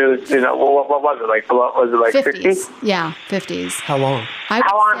 down to what was it like? Was it like 50s? 60? Yeah, 50s. How long?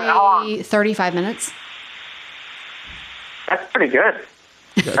 How long? 35 minutes. That's pretty good.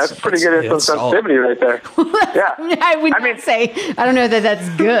 That's pretty good insulin sensitivity right there. Yeah. I say I don't know that that's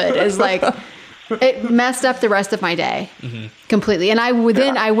good. It's like it messed up the rest of my day completely. And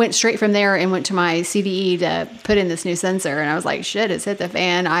I went straight from there and went to my CVE to put in this new sensor. And I was like, shit, it's hit the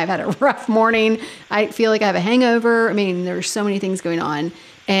fan. I've had a rough morning. I feel like I have a hangover. I mean, there's so many things going on.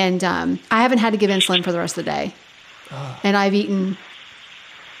 And I haven't had to give insulin for the rest of the day. And I've eaten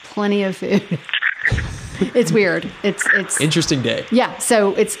plenty of food. It's weird. It's interesting day. Yeah.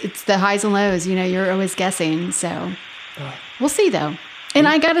 So it's the highs and lows. You're always guessing. So we'll see though. And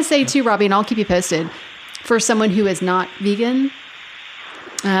I got to say too, Robby, and I'll keep you posted, for someone who is not vegan,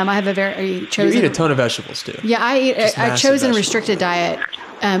 I have a very chosen. You eat a ton of vegetables too. Yeah, I eat a chosen restricted diet.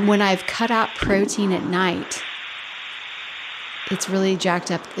 When I've cut out protein at night, it's really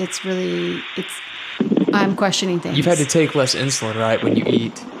jacked up. I'm questioning things. You've had to take less insulin, right? When you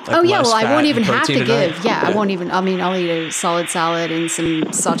eat. I won't even have to give. Yeah, I won't even. I'll eat a solid salad and some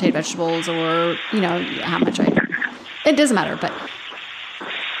sauteed vegetables, or how much I. It doesn't matter, but.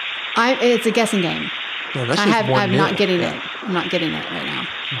 It's a guessing game. No, I'm not getting it. I'm not getting it right now.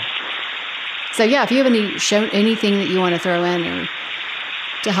 So yeah, if you have anything that you want to throw in or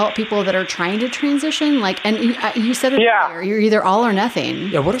to help people that are trying to transition, and you said it earlier, you're either all or nothing.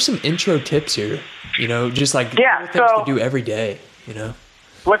 Yeah. What are some intro tips here? Just like things to do every day.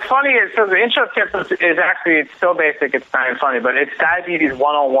 What's funny is, so the intro tip is actually, it's so basic, it's not even funny, but it's diabetes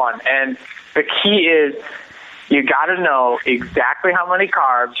 101. And the key is, you got to know exactly how many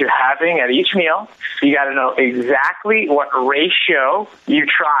carbs you're having at each meal. You got to know exactly what ratio you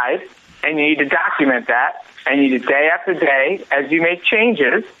tried, and you need to document that. And you need to, day after day, as you make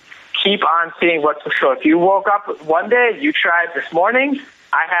changes, keep on seeing what's. So if you woke up one day, you tried this morning,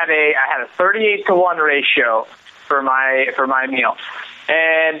 I had a 38-to-1 ratio for my meal.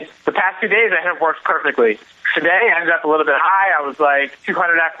 And the past 2 days, I have worked perfectly. Today, I ended up a little bit high. I was like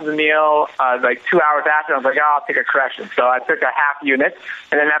 200 after the meal, like 2 hours after. I was like, I'll take a correction. So I took a half unit,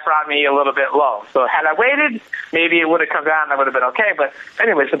 and then that brought me a little bit low. So had I waited, maybe it would have come down and I would have been okay. But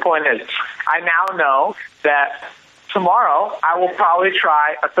anyways, the point is, I now know that tomorrow I will probably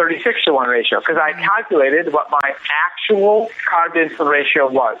try a 36-to-1 ratio because I calculated what my actual carb insulin ratio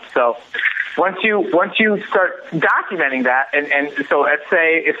was. So once you start documenting that, and so let's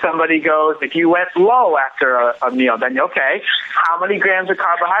say if you went low after a meal, then okay, how many grams of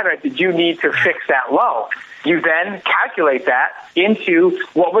carbohydrate did you need to fix that low? You then calculate that into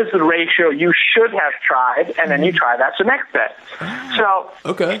what was the ratio you should have tried, and then you try that the next day. So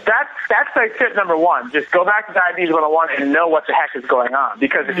that's like tip number one. Just go back to Diabetes 101 and know what the heck is going on.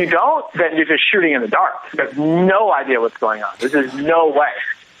 Because if you don't, then you're just shooting in the dark. You have no idea what's going on. There's no way.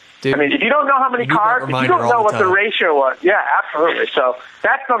 Dude, I mean, if you don't know how many carbs, if you don't know what the ratio was, yeah, absolutely. So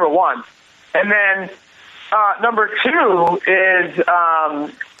that's number one. And then number two is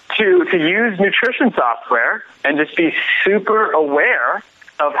to use nutrition software and just be super aware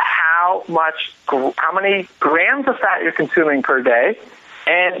of how many grams of fat you're consuming per day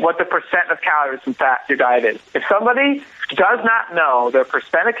and what the percent of calories from fat your diet is. If somebody does not know their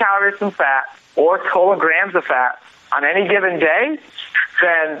percent of calories from fat or total grams of fat on any given day,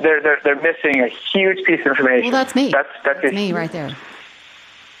 then they're missing a huge piece of information. Well, that's me. That's me right there.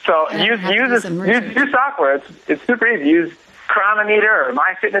 So use software. It's super easy. Use Chronometer or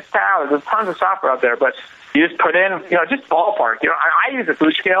MyFitnessPal. There's tons of software out there, but you just put in, just ballpark. I use a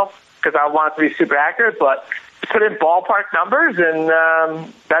food scale because I want it to be super accurate, but put in ballpark numbers, and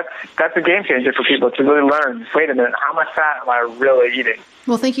that's a game changer for people to really learn. Wait a minute, how much fat am I really eating?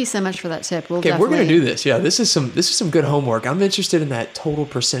 Well, thank you so much for that tip. We're going to do this. Yeah, this is some good homework. I'm interested in that total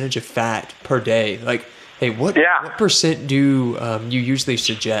percentage of fat per day. Like, hey, what percent do you usually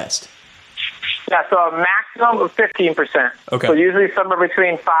suggest? Yeah, so a maximum of 15%. Okay. So usually somewhere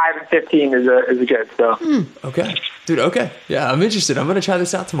between 5 and 15 is a good. So. Okay, dude. Okay, yeah, I'm interested. I'm gonna try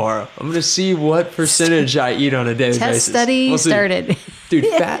this out tomorrow. I'm gonna see what percentage I eat on a daily basis. Test study started. Dude,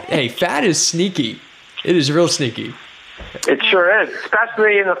 fat is sneaky. It is real sneaky. It sure is,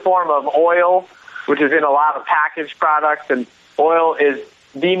 especially in the form of oil, which is in a lot of packaged products, and oil is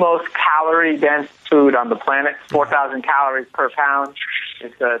the most calorie-dense food on the planet. 4,000 calories per pound.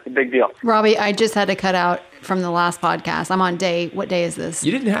 It's a big deal. Robbie, I just had to cut out from the last podcast. I'm on what day is this?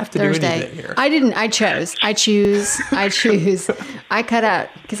 You didn't have to Thursday. do anything here. I didn't. I choose. I cut out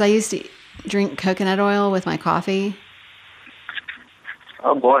because I used to drink coconut oil with my coffee.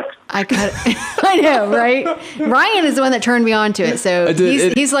 Oh boy. I cut. I know, right? Ryan is the one that turned me on to it. So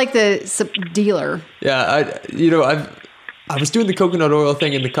he's like the dealer. Yeah, I was doing the coconut oil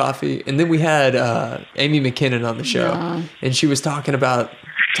thing in the coffee, and then we had Amy McKinnon on the show, and she was talking about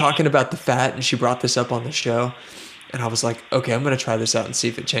the fat, and she brought this up on the show, and I was like, okay, I'm gonna try this out and see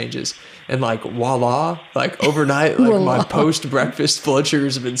if it changes, and like voila, like overnight, like my post breakfast blood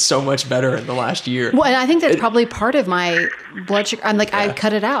sugars have been so much better in the last year. Well, and I think that's probably part of my blood sugar. I'm like, I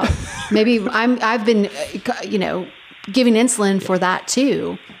cut it out. Maybe I've been, giving insulin for that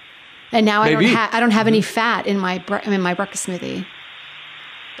too. And now I don't have any fat in my breakfast smoothie.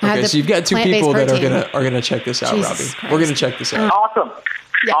 Okay, so you've got two people that are gonna check this out, Jesus Robbie. Christ. We're gonna check this out. Awesome.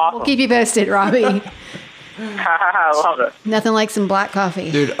 Yeah, awesome. We'll keep you posted, Robbie. I love it. Nothing like some black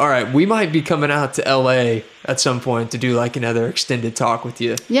coffee. Dude, all right, we might be coming out to LA at some point to do like another extended talk with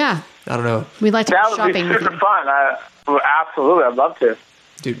you. Yeah. I don't know. We'd like to go shopping would be super with you. fun. Absolutely, I'd love to.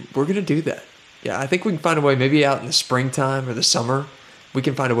 Dude, we're gonna do that. Yeah, I think we can find a way, maybe out in the springtime or the summer. We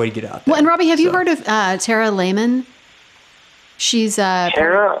can find a way to get out there. Well, and Robbie, have you heard of Tara Lehman? She's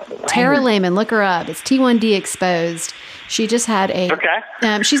Tara Lehman. Look her up. It's T1D Exposed. She just had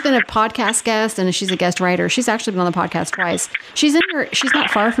she's been a podcast guest, and she's a guest writer. She's actually been on the podcast twice. She's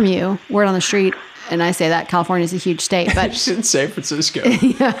not far from you. Word on the street. And I say that California is a huge state, but she's in San Francisco.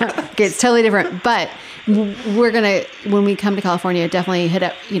 Yeah, okay, it's totally different. But we're gonna, when we come to California, definitely hit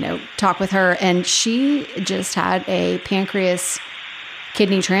up, talk with her. And she just had a pancreas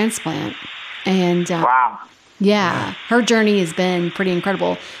kidney transplant, and wow. Yeah, her journey has been pretty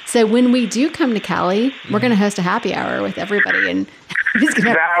incredible. So when we do come to Cali, we're going to host a happy hour with everybody, and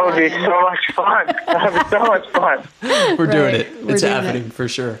that would be so much fun. That would be so much fun. We're doing it. It's happening for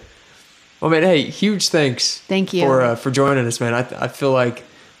sure. Well, man, hey, huge thanks. Thank you for joining us, man. I feel like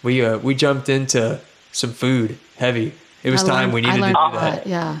we jumped into some food heavy. It was time. We needed to do that.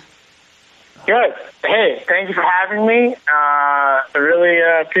 Yeah. Good. Hey, thank you for having me. I really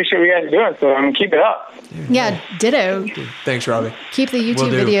appreciate what you guys are doing, so keep it up. Yeah, ditto. Thanks, Robbie. Keep the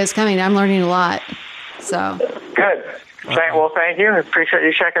YouTube videos coming. I'm learning a lot. So good. Thank you. Appreciate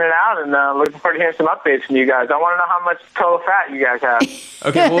you checking it out, and looking forward to hearing some updates from you guys. I want to know how much total fat you guys have.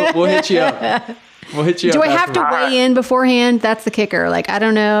 Okay, we'll hit you up. We'll hit you up. Do I have to weigh in beforehand? That's the kicker. Like, I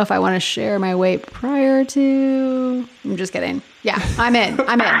don't know if I want to share my weight prior to. I'm just kidding. Yeah, I'm in.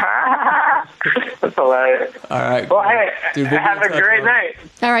 That's hilarious. All right. Well, hey, dude, have a great night.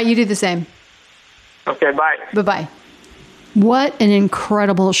 All right, you do the same. Okay, bye. Bye-bye. What an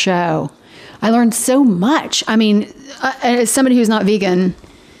incredible show. I learned so much. I mean, as somebody who's not vegan,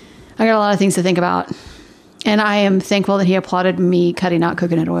 I got a lot of things to think about. And I am thankful that he applauded me cutting out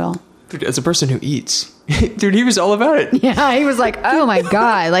coconut oil. Dude, as a person who eats, dude, he was all about it. Yeah, he was like, oh my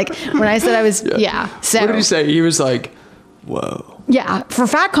God. Like when I said I was, yeah. So, what did he say? He was like, whoa. Yeah, for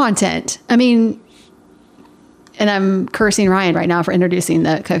fat content. I mean, and I'm cursing Ryan right now for introducing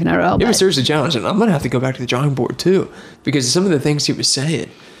the coconut oil. It was seriously challenging. I'm going to have to go back to the drawing board too, because some of the things he was saying,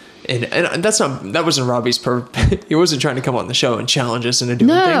 and that wasn't Robby's purpose. He wasn't trying to come on the show and challenge us into doing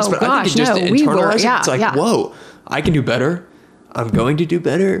things, but I think it just internalized it. It's like, whoa, I can do better. I'm going to do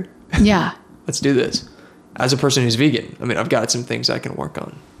better. Yeah. Let's do this. As a person who's vegan, I mean, I've got some things I can work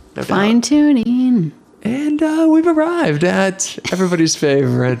on. No Fine tuning. And we've arrived at everybody's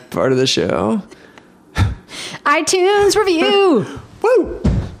favorite part of the show. iTunes review. Woo!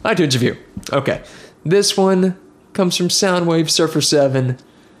 iTunes review. Okay. This one comes from Soundwave Surfer 7.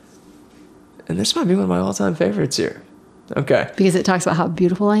 And this might be one of my all-time favorites here. Okay. Because it talks about how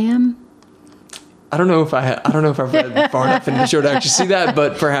beautiful I am. I don't know if I've read far enough into the show to actually see that,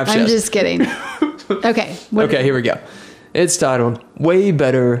 but perhaps I'm yes. just kidding. Okay. Okay, here we go. It's titled "Way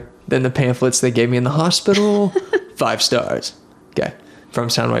Better Than the Pamphlets They Gave Me in the Hospital." 5 stars. Okay. From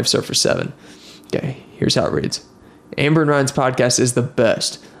Soundwave Surfer 7. Okay, here's how it reads. Amber and Ryan's podcast is the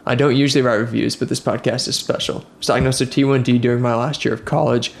best. I don't usually write reviews, but this podcast is special. I was diagnosed with T1D during my last year of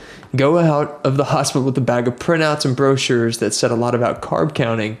college. Go out of the hospital with a bag of printouts and brochures that said a lot about carb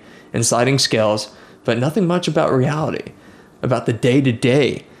counting and sliding scales, but nothing much about reality, about the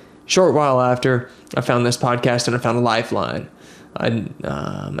day-to-day. Short while after, I found this podcast and I found a lifeline.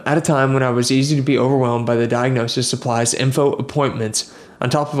 At a time when I was easy to be overwhelmed by the diagnosis, supplies, info, appointments, on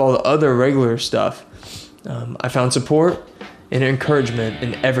top of all the other regular stuff, I found support and encouragement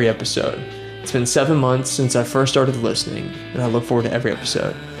in every episode. It's been 7 months since I first started listening, and I look forward to every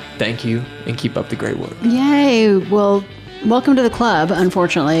episode. Thank you, and keep up the great work. Yay. Well, welcome to the club,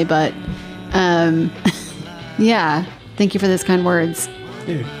 unfortunately, but yeah, thank you for those kind words.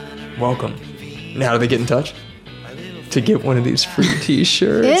 Dude, welcome. Now, how do they get in touch? To get one of these free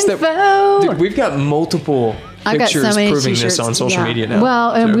t-shirts. Info! Dude, we've got multiple pictures so many proving t-shirts. this on social media now.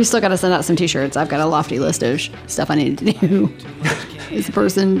 Well, and we still got to send out some t-shirts. I've got a lofty list of stuff I need to do as a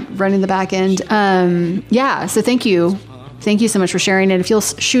person running the back end. Yeah, so thank you. Thank you so much for sharing it. If you'll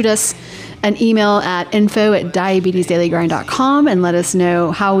shoot us an email at info@diabetesdailygrind.com and let us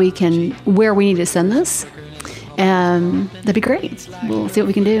know where we need to send this. That'd be great. We'll see what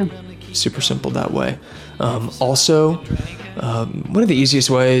we can do. Super simple that way. Also, one of the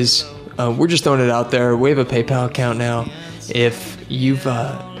easiest ways, we're just throwing it out there. We have a PayPal account now. If you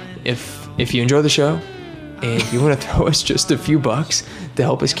enjoy the show and you want to throw us just a few bucks to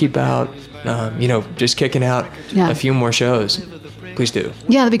help us keep out, just kicking out a few more shows, please do.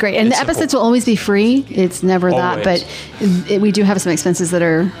 Yeah, that'd be great. And it's the episodes simple. will always be free. It's never that, but we do have some expenses that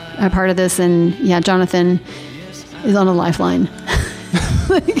are a part of this. And yeah, Jonathan is on a lifeline.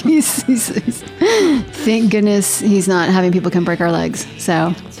 he's thank goodness he's not having people come break our legs.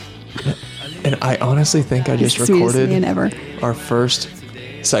 So, and I honestly think I just recorded our first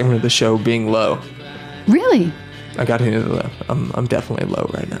segment of the show being low. Really? I got into the low. I'm definitely low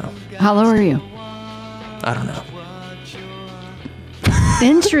right now. How low are you? I don't know.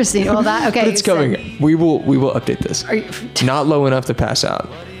 Interesting. Well, okay. But it's coming. We will update this. Not low enough to pass out,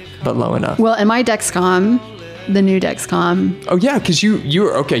 but low enough. Well, in my Dexcom, the new Dexcom. Oh yeah, because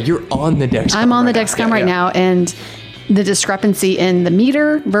you're on the Dexcom. I'm on the Dexcom right now, and the discrepancy in the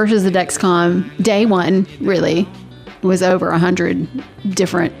meter versus the Dexcom day one really was over 100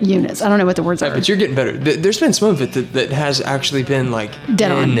 different units. I don't know what the words are. But you're getting better. There's been some of it that has actually been like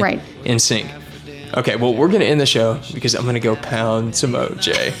dead on, right? In sync. Okay, well, we're gonna end the show because I'm gonna go pound some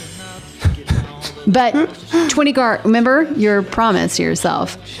OJ. But 20 remember your promise to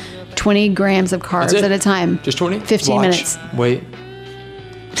yourself. 20 grams of carbs at a time. Just 20? 15 minutes. Wait.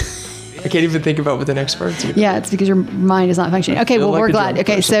 I can't even think about what the next part's going to be. Yeah, it's because your mind is not functioning. Okay, well, we're glad.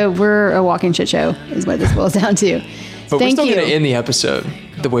 Okay, so we're a walking shit show is what this boils down to. But we're still going to end the episode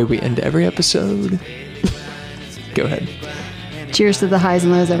the way we end every episode. Go ahead. Cheers to the highs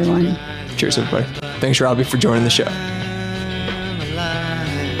and lows, everyone. Cheers, everybody. Thanks, Robby, for joining the show.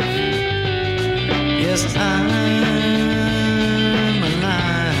 Yes, I'm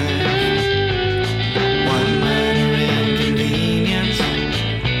alive. One minor inconvenience,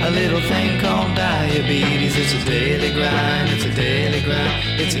 a little thing called diabetes. It's a daily grind, it's a daily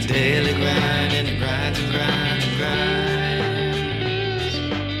grind, it's a daily grind, and it grinds and grinds and grinds.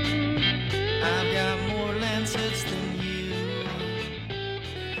 I've got more lancets than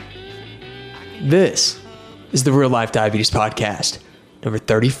you. This is the Real Life Diabetes Podcast, number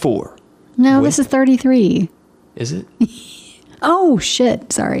 34. No, this is 33. Is it? Oh,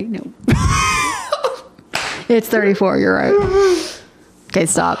 shit. Sorry. No. It's 34. You're right. Okay,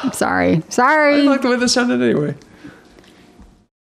 stop. Sorry. I like the way this sounded anyway.